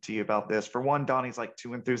talking to you about this. For one, Donnie's like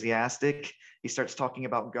too enthusiastic. He starts talking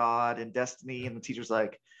about God and destiny, and the teacher's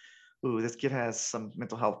like, ooh, this kid has some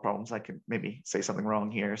mental health problems. I could maybe say something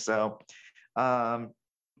wrong here. So, but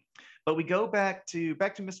we go back to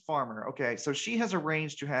Miss Farmer. Okay, so she has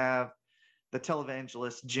arranged to have the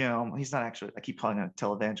televangelist Jim. He's not actually. I keep calling him a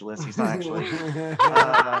televangelist. He's not actually.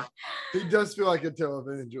 He does feel like a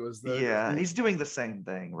televangelist, though. Yeah, he's doing the same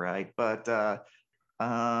thing, right? But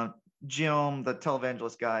Jim, the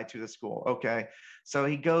televangelist guy, to the school. Okay, so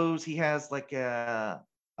he goes. He has like a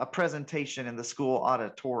presentation in the school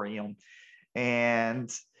auditorium,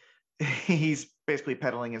 and he's basically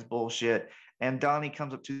peddling his bullshit. And Donnie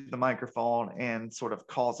comes up to the microphone and sort of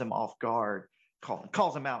calls him off guard.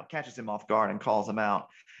 Calls him out, catches him off guard, and calls him out.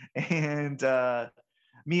 And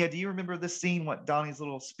Mia, do you remember this scene? What Donnie's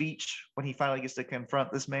little speech when he finally gets to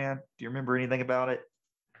confront this man? Do you remember anything about it?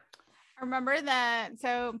 I remember that.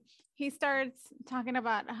 So he starts talking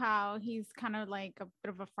about how he's kind of like a bit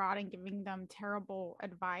of a fraud and giving them terrible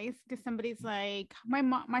advice because somebody's like,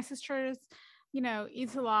 my sister's,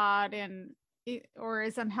 eats a lot and or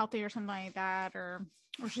is unhealthy or something like that, or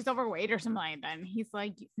she's overweight or something like that. And he's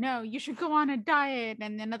like, no, you should go on a diet.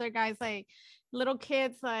 And then other guys like little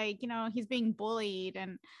kids, like, he's being bullied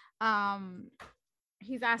and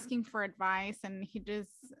he's asking for advice and he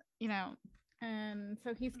just, and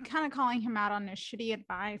so he's kind of calling him out on his shitty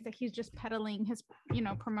advice that he's just peddling his,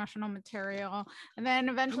 promotional material. And then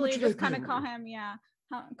eventually just kind of call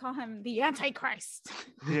him the Antichrist.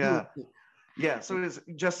 Yeah. Yeah, so it is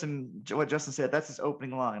what Justin said, that's his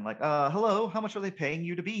opening line, like, hello, how much are they paying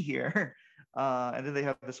you to be here? And then they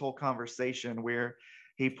have this whole conversation where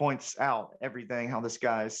he points out everything, how this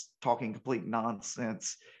guy's talking complete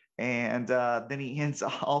nonsense. And then he ends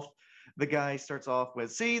off, the guy starts off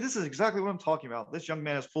with, see, this is exactly what I'm talking about. This young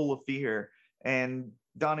man is full of fear. And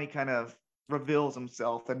Donnie kind of reveals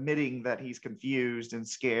himself, admitting that he's confused and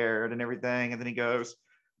scared and everything. And then he goes,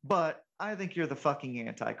 but I think you're the fucking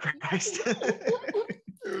Antichrist. It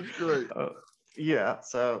was great. Yeah,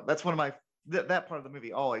 so that's one of my that part of the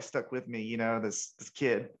movie always stuck with me. This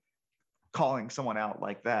kid calling someone out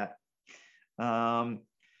like that.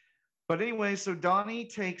 But anyway, so Donnie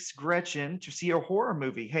takes Gretchen to see a horror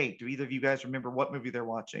movie. Hey, do either of you guys remember what movie they're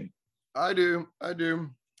watching? I do.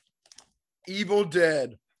 Evil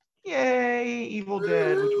Dead. Yay, Evil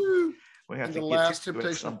Dead. We have and to The get Last to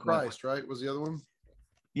Temptation of Christ, right? Was the other one?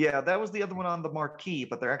 Yeah, that was the other one on the marquee,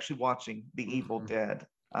 but they're actually watching The Evil Dead.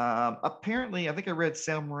 Apparently, I think I read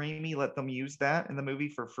Sam Raimi let them use that in the movie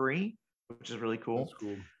for free, which is really cool. That's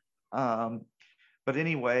cool. But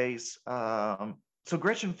anyways, so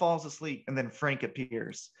Gretchen falls asleep and then Frank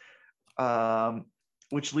appears,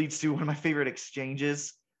 which leads to one of my favorite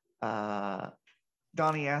exchanges.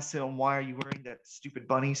 Donnie asks him, why are you wearing that stupid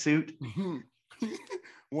bunny suit?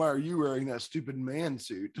 Why are you wearing that stupid man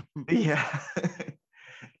suit? Yeah.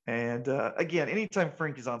 And again, anytime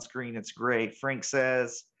Frank is on screen, it's great. Frank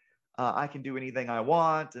says, I can do anything I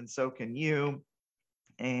want, and so can you.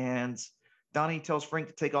 And Donnie tells Frank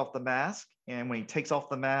to take off the mask. And when he takes off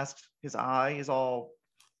the mask, his eye is all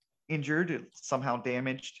injured, it's somehow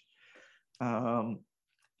damaged.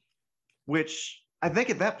 Which I think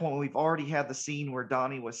at that point, we've already had the scene where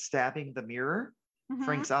Donnie was stabbing the mirror,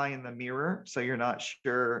 Frank's eye in the mirror. So you're not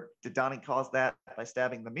sure, did Donnie cause that by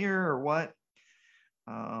stabbing the mirror or what?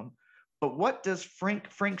 But what does Frank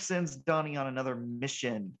sends Donnie on another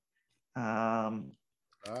mission? He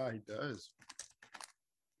does.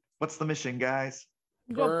 What's the mission, guys?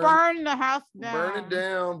 Go burn the house down. Burn it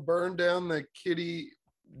down. Burn down the kitty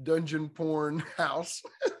dungeon porn house.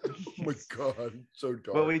 Oh my God, so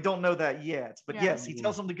dark. Well, we don't know that yet. But yes, he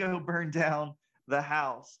tells him to go burn down the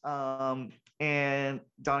house. And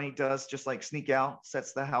Donnie does just like sneak out,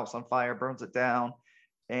 sets the house on fire, burns it down.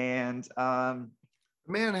 And the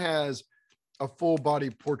man has a full body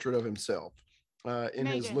portrait of himself in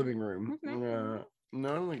his living room. No,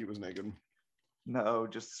 I don't think he was naked. No,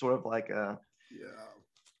 just sort of like a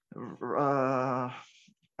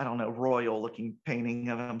I don't know, royal looking painting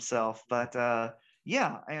of himself. But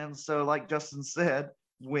and so like Justin said,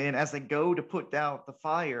 as they go to put out the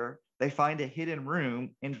fire, they find a hidden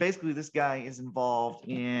room, and basically this guy is involved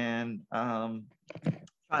in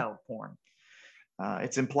child porn.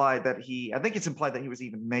 It's implied that I think it's implied that he was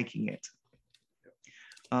even making it.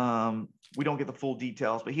 We don't get the full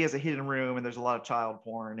details, but he has a hidden room and there's a lot of child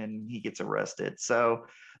porn and he gets arrested. So,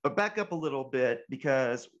 but back up a little bit,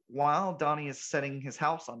 because while Donnie is setting his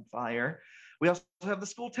house on fire, we also have the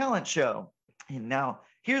school talent show. And now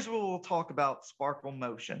here's where we'll talk about Sparkle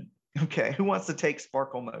Motion. Okay, who wants to take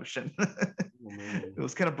Sparkle Motion? It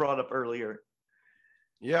was kind of brought up earlier.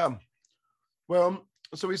 Yeah. Well,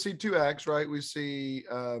 so we see two acts, right? We see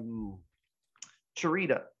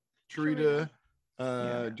Charita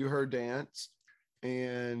do her dance,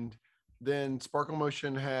 and then Sparkle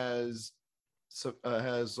Motion has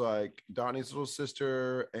like Donnie's little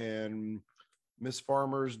sister and Miss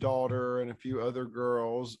Farmer's daughter and a few other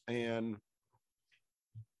girls, and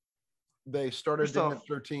they started in at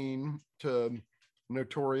 13 to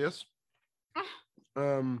Notorious,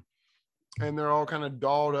 and they're all kind of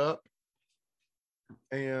dolled up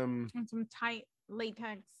and some tight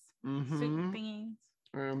latex suit thingies,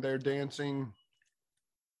 and they're dancing.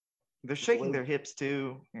 They're shaking their hips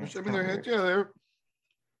too. They're shaking their heads.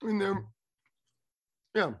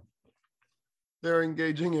 They're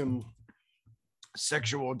engaging in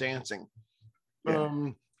sexual dancing.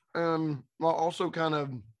 While also kind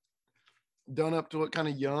of done up to look kind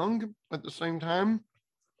of young at the same time.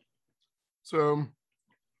 So,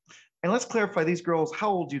 and let's clarify, these girls, how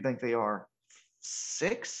old do you think they are?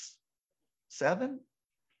 6, 7?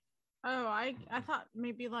 Oh, I thought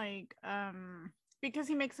maybe like because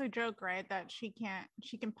he makes a joke, right, that she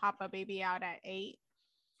can pop a baby out at 8,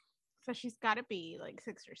 so she's got to be like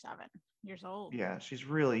 6 or 7 years old. Yeah, she's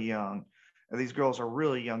really young. These girls are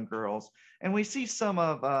really young girls, and we see some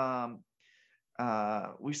of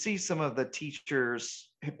the teacher's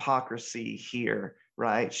hypocrisy here,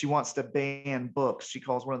 right? She wants to ban books. She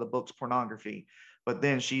calls one of the books pornography, but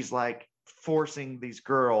then she's like forcing these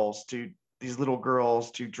little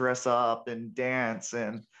girls to dress up and dance,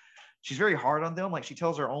 and she's very hard on them. Like, she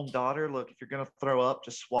tells her own daughter, look, if you're going to throw up,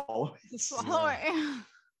 just swallow it. Just swallow it.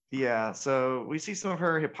 Yeah. So we see some of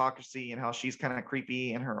her hypocrisy and how she's kind of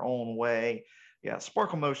creepy in her own way. Yeah.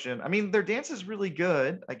 Sparkle Motion. I mean, their dance is really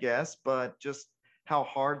good, I guess, but just how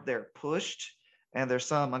hard they're pushed, and there's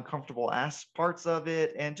some uncomfortable ass parts of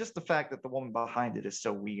it. And just the fact that the woman behind it is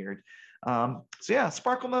so weird. So yeah,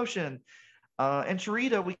 Sparkle Motion. And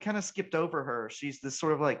Charita, we kind of skipped over her. She's this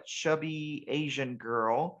sort of like chubby Asian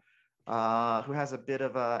girl who has a bit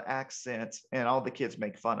of an accent, and all the kids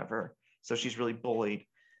make fun of her. So she's really bullied,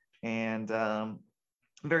 and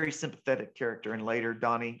very sympathetic character. And later,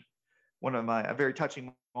 Donnie, a very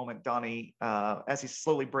touching moment, Donnie, as he's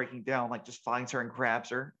slowly breaking down, like just finds her and grabs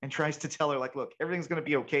her and tries to tell her, like, look, everything's going to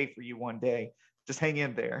be okay for you one day. Just hang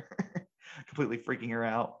in there. Completely freaking her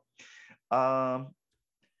out.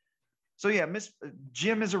 So yeah,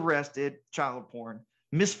 Jim is arrested, child porn.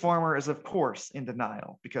 Miss Farmer is, of course, in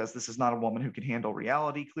denial because this is not a woman who can handle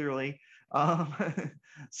reality, clearly.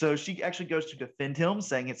 So she actually goes to defend him,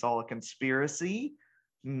 saying it's all a conspiracy.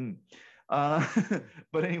 But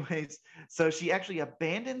anyways, so she actually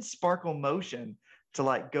abandons Sparkle Motion to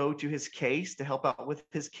like go to his case, to help out with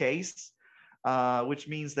his case, which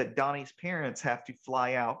means that Donnie's parents have to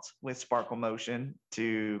fly out with Sparkle Motion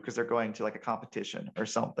because they're going to like a competition or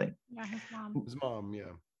something. Yeah, his mom,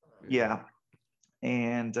 yeah. Yeah.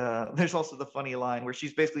 And there's also the funny line where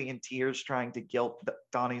she's basically in tears trying to guilt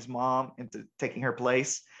Donnie's mom into taking her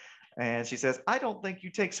place. And she says, I don't think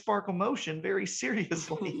you take Sparkle Motion very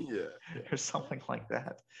seriously. Yeah. Or something like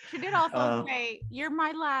that. She did also say, you're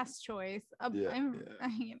my last choice. Of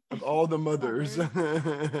all the mothers.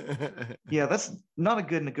 Yeah, that's not a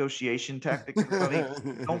good negotiation tactic.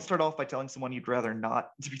 Don't start off by telling someone you'd rather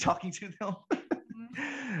not to be talking to them.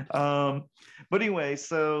 But anyway,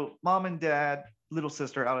 so mom and dad little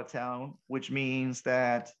sister out of town, which means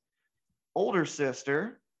that older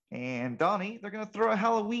sister and Donnie, they're going to throw a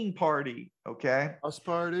Halloween party. Okay. House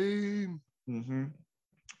party. Mm-hmm.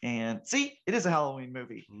 And see, it is a Halloween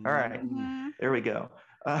movie. All right. There we go.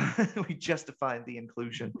 We justified the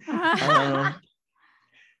inclusion.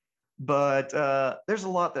 But there's a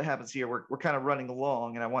lot that happens here. We're kind of running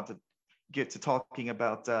along, and I want to get to talking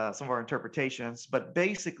about some of our interpretations. But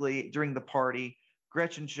basically, during the party,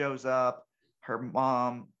 Gretchen shows up. Her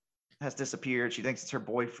mom has disappeared. She thinks it's her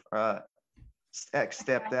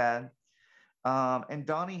ex-stepdad. And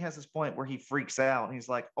Donnie has this point where he freaks out, and he's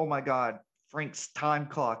like, oh my God, Frank's time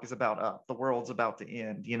clock is about up. The world's about to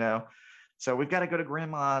end, you know? So we've got to go to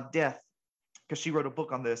Grandma Death because she wrote a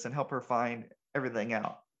book on this and help her find everything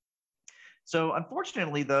out. So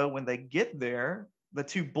unfortunately, though, when they get there, the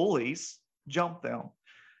two bullies jump them.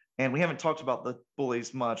 And we haven't talked about the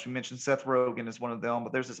bullies much. We mentioned Seth Rogen is one of them,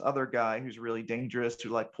 but there's this other guy who's really dangerous who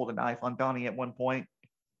like pulled a knife on Donnie at one point.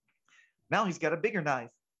 Now he's got a bigger knife.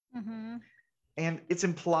 Mm-hmm. And it's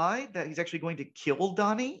implied that he's actually going to kill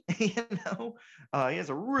Donnie. You know, he has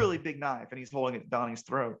a really big knife and he's holding it at Donnie's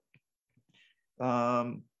throat.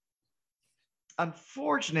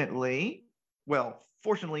 Unfortunately, well,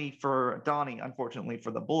 fortunately for Donnie, unfortunately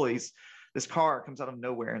for the bullies, this car comes out of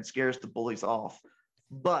nowhere and scares the bullies off.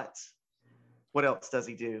 But what else does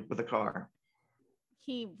he do with the car?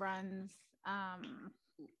 He runs.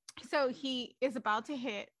 So he is about to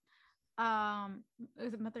hit.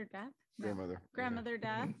 Is it Mother Death? Grandmother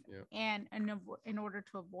Death. Yeah. And in order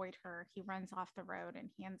to avoid her, he runs off the road and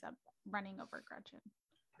he ends up running over Gretchen.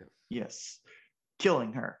 Yes,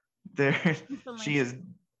 killing her. There, she is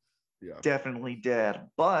definitely dead.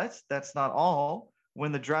 But that's not all.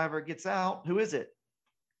 When the driver gets out, who is it?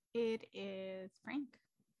 It is Frank.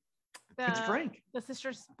 It's Frank, the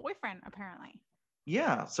sister's boyfriend, apparently.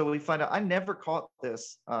 Yeah, so we find out. I never caught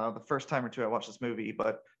this the first time or two I watched this movie,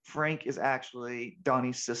 but Frank is actually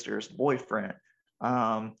Donnie's sister's boyfriend.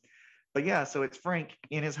 But yeah, so it's Frank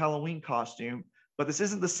in his Halloween costume, but this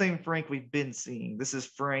isn't the same Frank we've been seeing. This is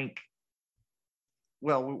Frank.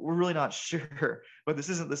 Well, we're really not sure, but this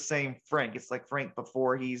isn't the same Frank. It's like Frank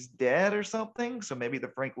before he's dead or something. So maybe the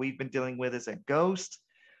Frank we've been dealing with is a ghost.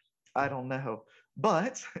 I don't know.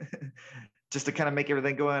 But just to kind of make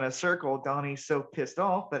everything go in a circle, Donnie's so pissed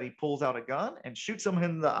off that he pulls out a gun and shoots him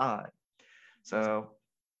in the eye. So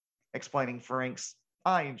explaining Frank's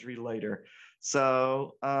eye injury later.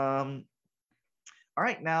 So, all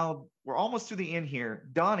right, now we're almost to the end here.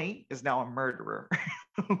 Donnie is now a murderer.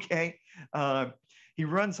 Okay. He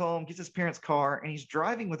runs home, gets his parents' car, and he's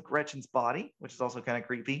driving with Gretchen's body, which is also kind of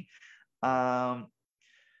creepy.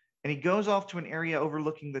 And he goes off to an area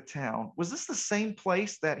overlooking the town. Was this the same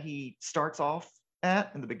place that he starts off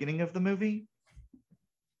at in the beginning of the movie?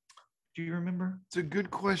 Do you remember? It's a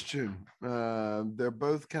good question. They're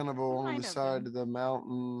both kind of along the side of the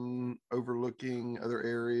mountain, overlooking other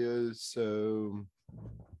areas. So,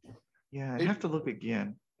 yeah, I have to look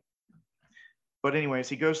again. But anyways,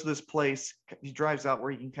 he goes to this place. He drives out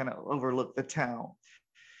where he can kind of overlook the town.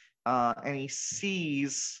 And he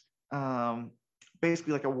sees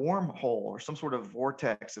basically like a wormhole or some sort of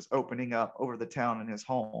vortex is opening up over the town in his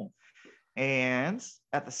home. And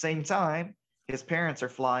at the same time, his parents are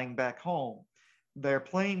flying back home. Their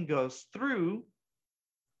plane goes through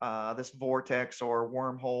this vortex or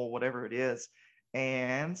wormhole, whatever it is.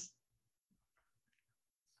 And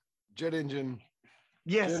jet engine.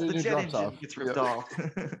 Yes, the jet engine gets ripped off.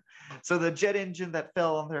 So the jet engine that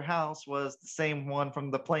fell on their house was the same one from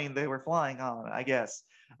the plane they were flying on, I guess.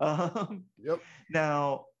 Yep.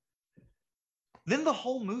 Now, then the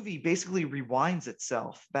whole movie basically rewinds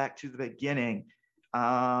itself back to the beginning,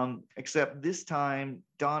 except this time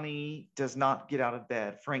Donnie does not get out of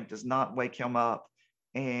bed. Frank does not wake him up,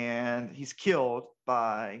 and he's killed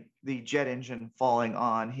by the jet engine falling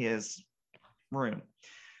on his room.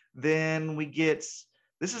 Then we get,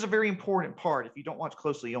 this is a very important part. If you don't watch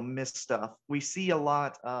closely, you'll miss stuff. We see a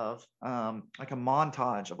lot of like a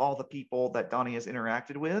montage of all the people that Donnie has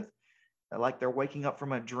interacted with. Like they're waking up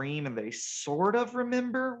from a dream and they sort of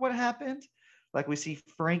remember what happened. Like we see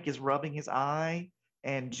Frank is rubbing his eye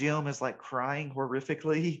and Jim is like crying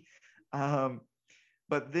horrifically.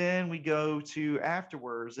 But then we go to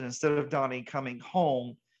afterwards, and instead of Donnie coming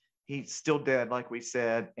home, he's still dead, like we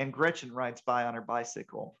said, and Gretchen rides by on her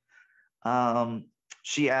bicycle.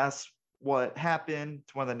 She asks what happened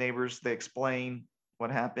to one of the neighbors. They explain what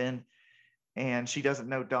happened, and she doesn't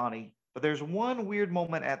know Donnie. But there's one weird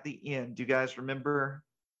moment at the end. Do you guys remember?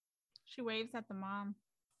 She waves at the mom.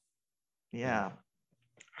 Yeah.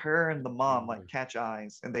 Her and the mom like catch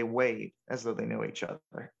eyes, and they wave as though they know each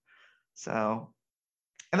other. So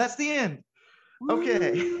And that's the end.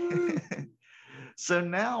 Okay. So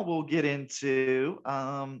now we'll get into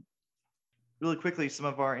really quickly some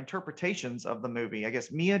of our interpretations of the movie. I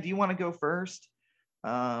guess Mia, do you want to go first?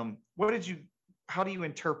 What did you? How do you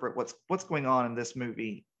interpret what's going on in this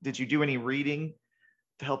movie? Did you do any reading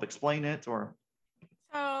to help explain it, or?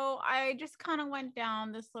 So I just kind of went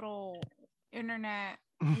down this little internet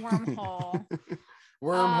wormhole.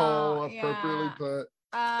 Wormhole, appropriately put.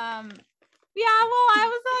 Yeah, well, I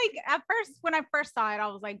was like, at first, when I first saw it, I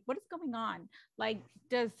was like, what is going on? Like,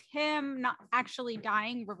 does him not actually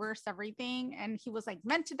dying reverse everything? And he was like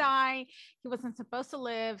meant to die. He wasn't supposed to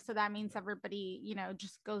live. So that means everybody,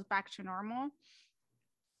 just goes back to normal.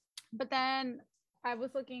 But then I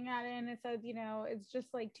was looking at it and it said, it's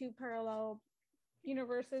just like two parallel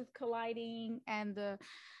universes colliding, and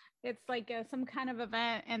it's like some kind of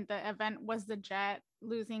event, and the event was the jet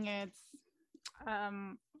losing its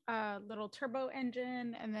little turbo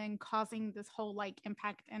engine, and then causing this whole like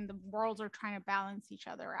impact, and the worlds are trying to balance each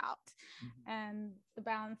other out. And the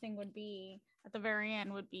balancing would be at the very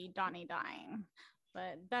end would be Donnie dying,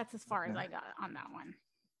 but that's as far as I got on that one.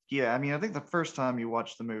 Yeah, I mean, I think the first time you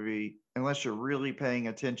watch the movie, unless you're really paying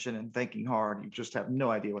attention and thinking hard, you just have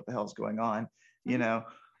no idea what the hell's going on,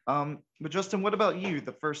 But Justin, what about you?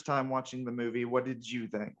 The first time watching the movie, what did you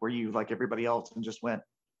think? Were you like everybody else and just went,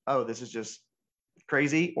 oh, this is just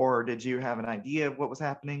crazy? Or did you have an idea of what was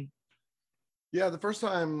happening? Yeah, the first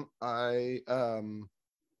time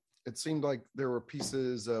it seemed like there were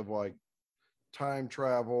pieces of like time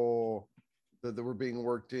travel that were being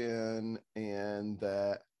worked in, and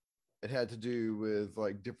that it had to do with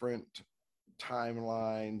like different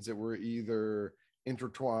timelines that were either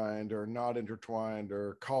intertwined or not intertwined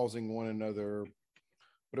or causing one another,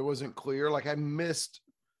 but it wasn't clear. Like I missed,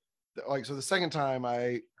 like, so the second time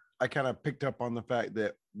I kind of picked up on the fact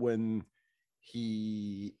that when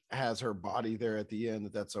he has her body there at the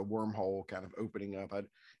end, that's a wormhole kind of opening up. It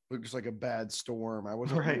looked just like a bad storm. I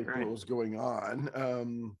wasn't really sure what was going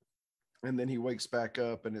on. And then he wakes back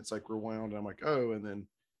up and it's like rewound. And I'm like, oh, and then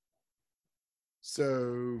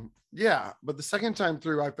so yeah. But the second time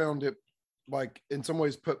through, I found it like in some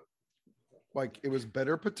ways it was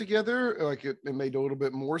better put together. Like it made a little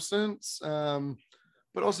bit more sense.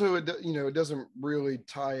 But also it doesn't really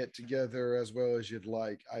tie it together as well as you'd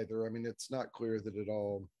like either. I mean, it's not clear that it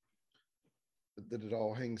all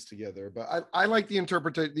hangs together, but I like the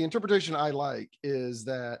interpretation I like is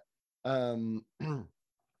that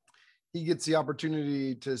he gets the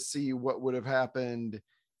opportunity to see what would have happened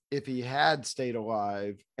if he had stayed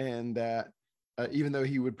alive, and that even though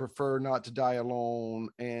he would prefer not to die alone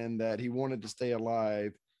and that he wanted to stay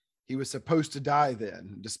alive, he was supposed to die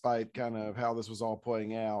then, despite kind of how this was all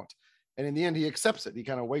playing out. And in the end, he accepts it. He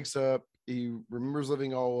kind of wakes up, he remembers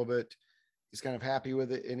living all of it, he's kind of happy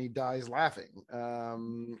with it, and he dies laughing.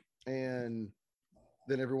 And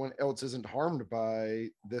then everyone else isn't harmed by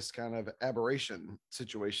this kind of aberration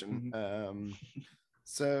situation.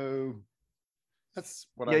 So that's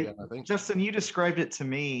what I got, I think. Justin, you described it to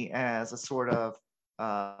me as a sort of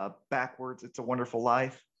backwards It's a Wonderful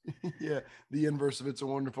Life. Yeah, the inverse of It's a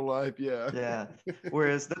Wonderful Life. Yeah.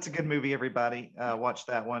 Whereas that's a good movie, everybody. Watch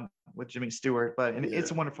that one with Jimmy Stewart. But in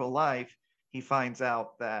It's a Wonderful Life, he finds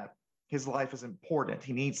out that his life is important.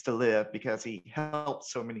 He needs to live because he helped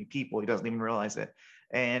so many people. He doesn't even realize it.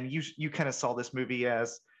 And you kind of saw this movie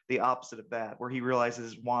as the opposite of that, where he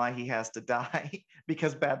realizes why he has to die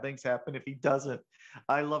because bad things happen if he doesn't.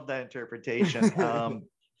 I love that interpretation.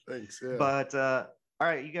 Thanks. Yeah. But all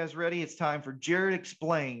right, you guys ready? It's time for Jared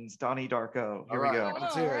Explains Donnie Darko. Here we go.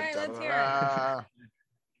 Let's hear it.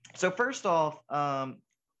 So first off,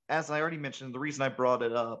 as I already mentioned, the reason I brought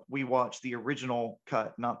it up, we watched the original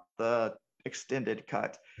cut, not the extended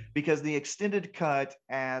cut, because the extended cut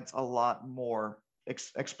adds a lot more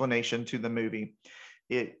explanation to the movie.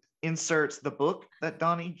 It inserts the book that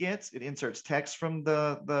Donnie gets. It inserts text from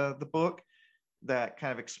the book that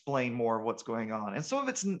kind of explain more of what's going on. And some of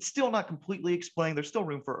it's still not completely explained. There's still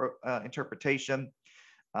room for interpretation.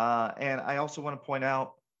 And I also want to point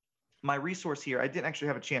out my resource here. I didn't actually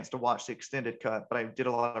have a chance to watch the extended cut, but I did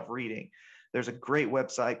a lot of reading. There's a great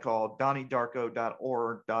website called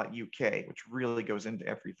donniedarko.org.uk, which really goes into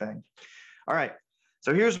everything. All right.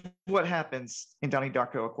 So here's what happens in Donnie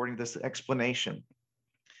Darko according to this explanation.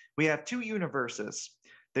 We have two universes.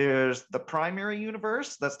 There's the primary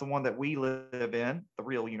universe. That's the one that we live in, the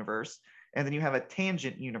real universe. And then you have a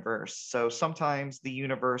tangent universe. So sometimes the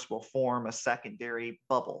universe will form a secondary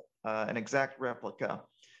bubble, an exact replica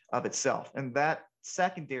of itself. And that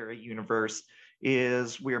secondary universe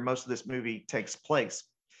is where most of this movie takes place.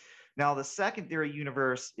 Now, the secondary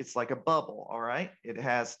universe, it's like a bubble, all right?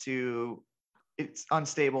 It's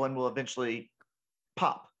unstable and will eventually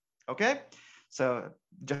pop, okay? So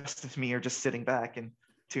Justin and me are just sitting back and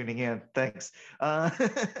tuning in. Thanks.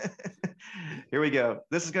 Here we go.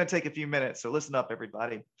 This is going to take a few minutes, so listen up,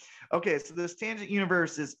 everybody. Okay, so this tangent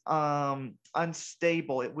universe is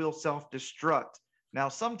unstable. It will self-destruct. Now,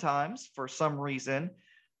 sometimes, for some reason,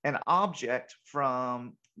 an object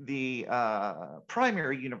from the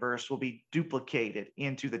primary universe will be duplicated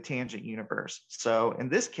into the tangent universe. So in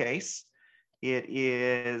this case, it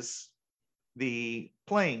is the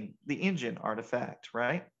plane, the engine artifact,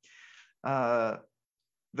 right? The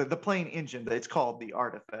plane engine, it's called the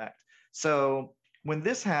artifact. So when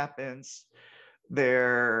this happens,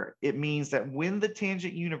 it means that when the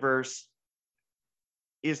tangent universe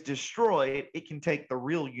is destroyed, it can take the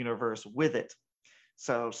real universe with it.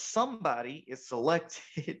 So somebody is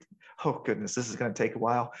selected. Oh, goodness, this is going to take a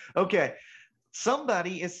while. Okay.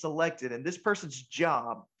 Somebody is selected, and this person's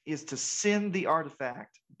job is to send the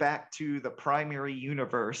artifact back to the primary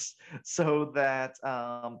universe so that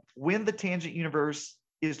when the tangent universe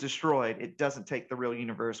is destroyed, it doesn't take the real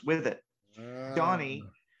universe with it.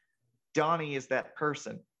 Donnie is that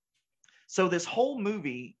person. So this whole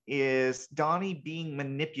movie is Donnie being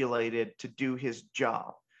manipulated to do his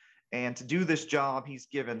job. And to do this job, he's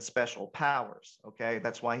given special powers. Okay,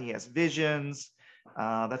 that's why he has visions.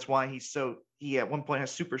 That's why he at one point has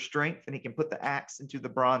super strength and he can put the axe into the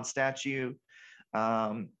bronze statue.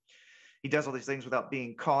 He does all these things without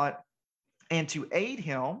being caught. And to aid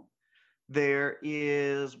him, there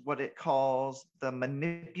is what it calls the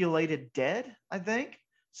manipulated dead, I think.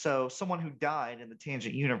 So someone who died in the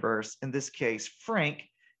tangent universe, in this case, Frank,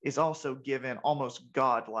 is also given almost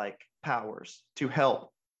godlike powers to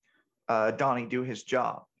help Donnie do his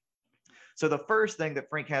job. So the first thing that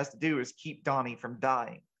Frank has to do is keep Donnie from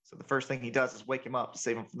dying. So the first thing he does is wake him up to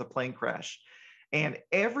save him from the plane crash. And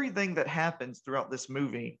everything that happens throughout this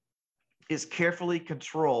movie is carefully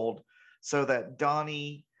controlled so that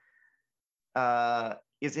Donnie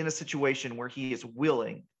is in a situation where he is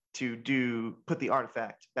willing to put the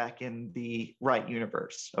artifact back in the right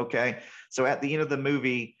universe. Okay. So at the end of the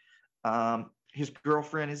movie, his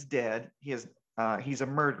girlfriend is dead. He's a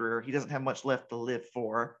murderer. He doesn't have much left to live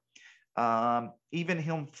for. Even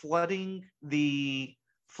him flooding the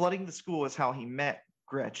school is how he met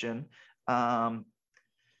Gretchen.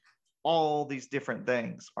 All these different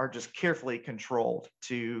things are just carefully controlled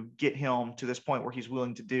to get him to this point where he's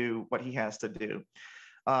willing to do what he has to do.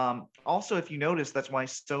 Also, if you notice, that's why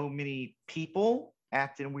so many people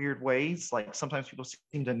act in weird ways. Like sometimes people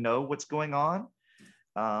seem to know what's going on,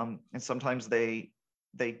 and sometimes they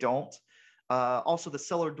don't. Also, the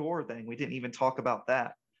cellar door thing, we didn't even talk about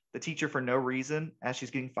that. The teacher, for no reason, as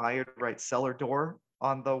she's getting fired, writes cellar door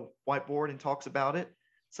on the whiteboard and talks about it.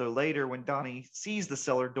 So later, when Donnie sees the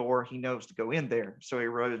cellar door, he knows to go in there. So he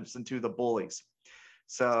runs into the bullies.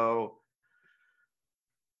 So,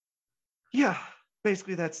 yeah,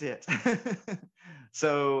 basically that's it.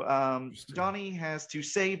 So Donnie has to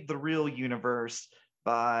save the real universe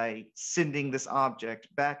by sending this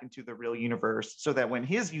object back into the real universe so that when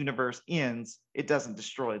his universe ends, it doesn't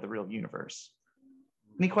destroy the real universe.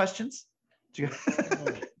 Any questions? So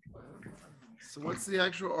what's the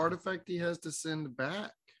actual artifact he has to send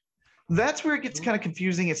back? That's where it gets kind of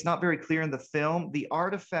confusing. It's not very clear in the film. The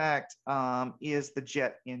artifact is the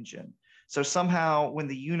jet engine. So somehow when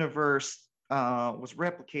the universe was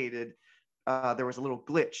replicated, there was a little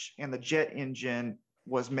glitch and the jet engine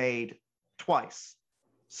was made twice.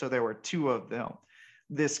 So there were two of them.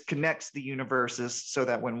 This connects the universes so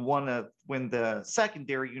that when the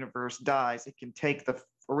secondary universe dies, it can take the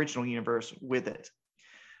original universe with it.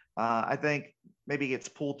 I think maybe it's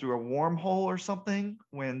pulled through a wormhole or something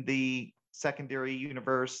when the secondary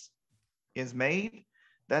universe is made.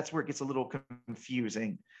 That's where it gets a little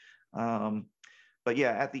confusing. But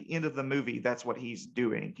yeah, at the end of the movie, that's what he's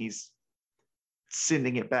doing. He's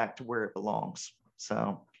sending it back to where it belongs.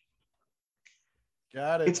 So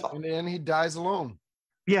got it. And then he dies alone.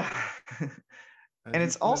 Yeah. And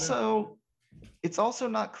it's also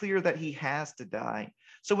not clear that he has to die.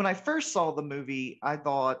 So when I first saw the movie, I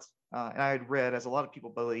thought, and I had read, as a lot of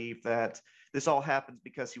people believe, that this all happens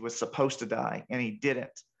because he was supposed to die and he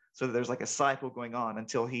didn't. So there's like a cycle going on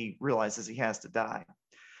until he realizes he has to die.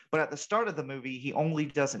 But at the start of the movie, he only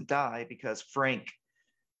doesn't die because Frank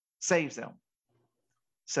saves him.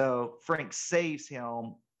 So Frank saves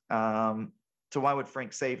him. So why would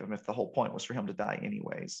Frank save him if the whole point was for him to die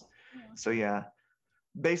anyways? Yeah. So yeah,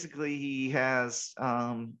 basically he has,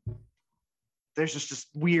 there's just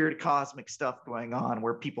weird cosmic stuff going on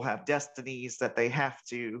where people have destinies that they have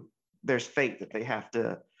to there's fate that they have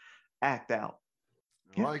to act out.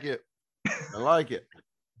 I like it. I like it.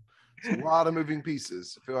 It's a lot of moving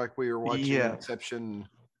pieces. I feel like we are watching Inception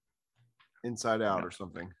Inside Out or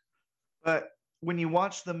something. But when you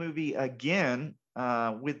watch the movie again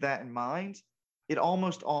with that in mind, it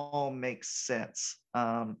almost all makes sense.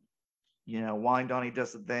 Why Donnie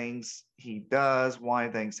does the things he does, why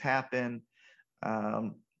things happen,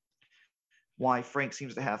 why Frank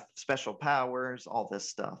seems to have special powers, all this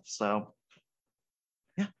stuff. So,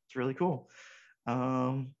 yeah, it's really cool.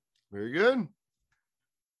 Very good.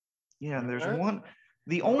 Yeah, and there's one.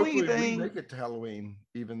 The only thing we make it to Halloween,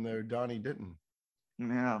 even though Donnie didn't.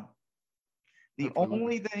 Yeah. The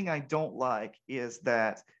only thing I don't like is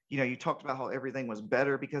that, you talked about how everything was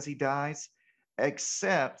better because he dies,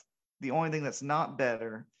 except the only thing that's not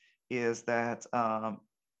better is that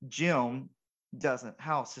Jim his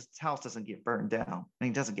house doesn't get burned down and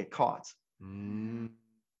he doesn't get caught.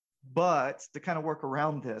 But to kind of work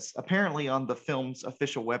around this, apparently on the film's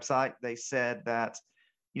official website, they said that,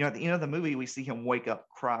 at the end of the movie, we see him wake up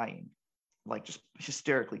crying, like just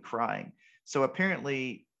hysterically crying. So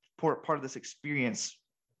apparently part of this experience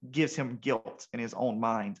gives him guilt in his own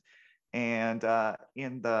mind. And on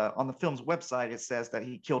the film's website, it says that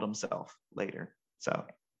he killed himself later. So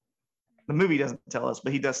the movie doesn't tell us,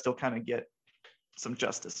 but he does still kind of get some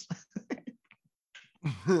justice.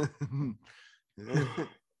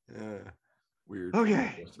 Weird.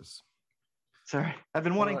 Okay. Justice. Sorry. I've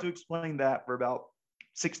been wanting to explain that for about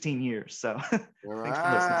 16 years. So all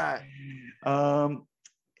right.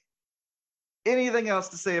 Anything else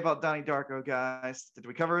to say about Donnie Darko, guys? Did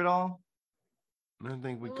we cover it all? I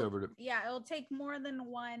think we covered it. Yeah, it'll take more than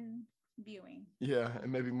one viewing. Yeah,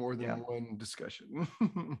 and maybe more than one discussion.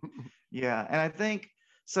 Yeah, and I think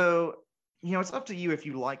so. It's up to you if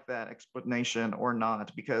you like that explanation or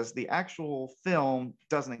not, because the actual film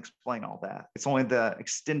doesn't explain all that. It's only the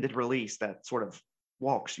extended release that sort of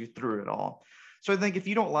walks you through it all. So I think if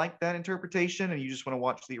you don't like that interpretation and you just want to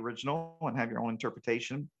watch the original and have your own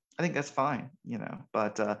interpretation, I think that's fine,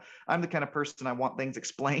 but I'm the kind of person, I want things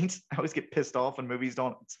explained. I always get pissed off when movies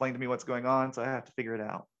don't explain to me what's going on, so I have to figure it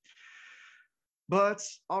out. But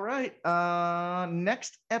all right,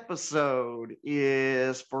 next episode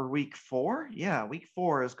is for week 4. Yeah, week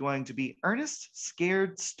 4 is going to be Ernest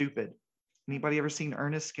Scared Stupid. Anybody ever seen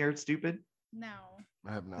Ernest Scared Stupid? No.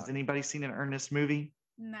 I have not. Has anybody seen an Ernest movie?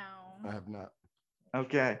 No. I have not.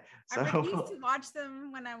 Okay. So I refused to watch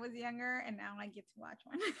them when I was younger, and now I get to watch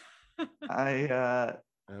one.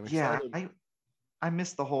 I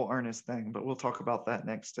missed the whole Ernest thing, but we'll talk about that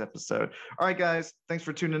next episode. All right, guys. Thanks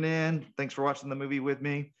for tuning in. Thanks for watching the movie with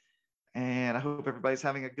me. And I hope everybody's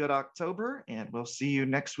having a good October, and we'll see you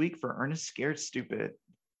next week for Ernest Scared Stupid.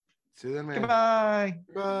 See you then, man. Goodbye.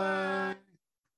 Bye.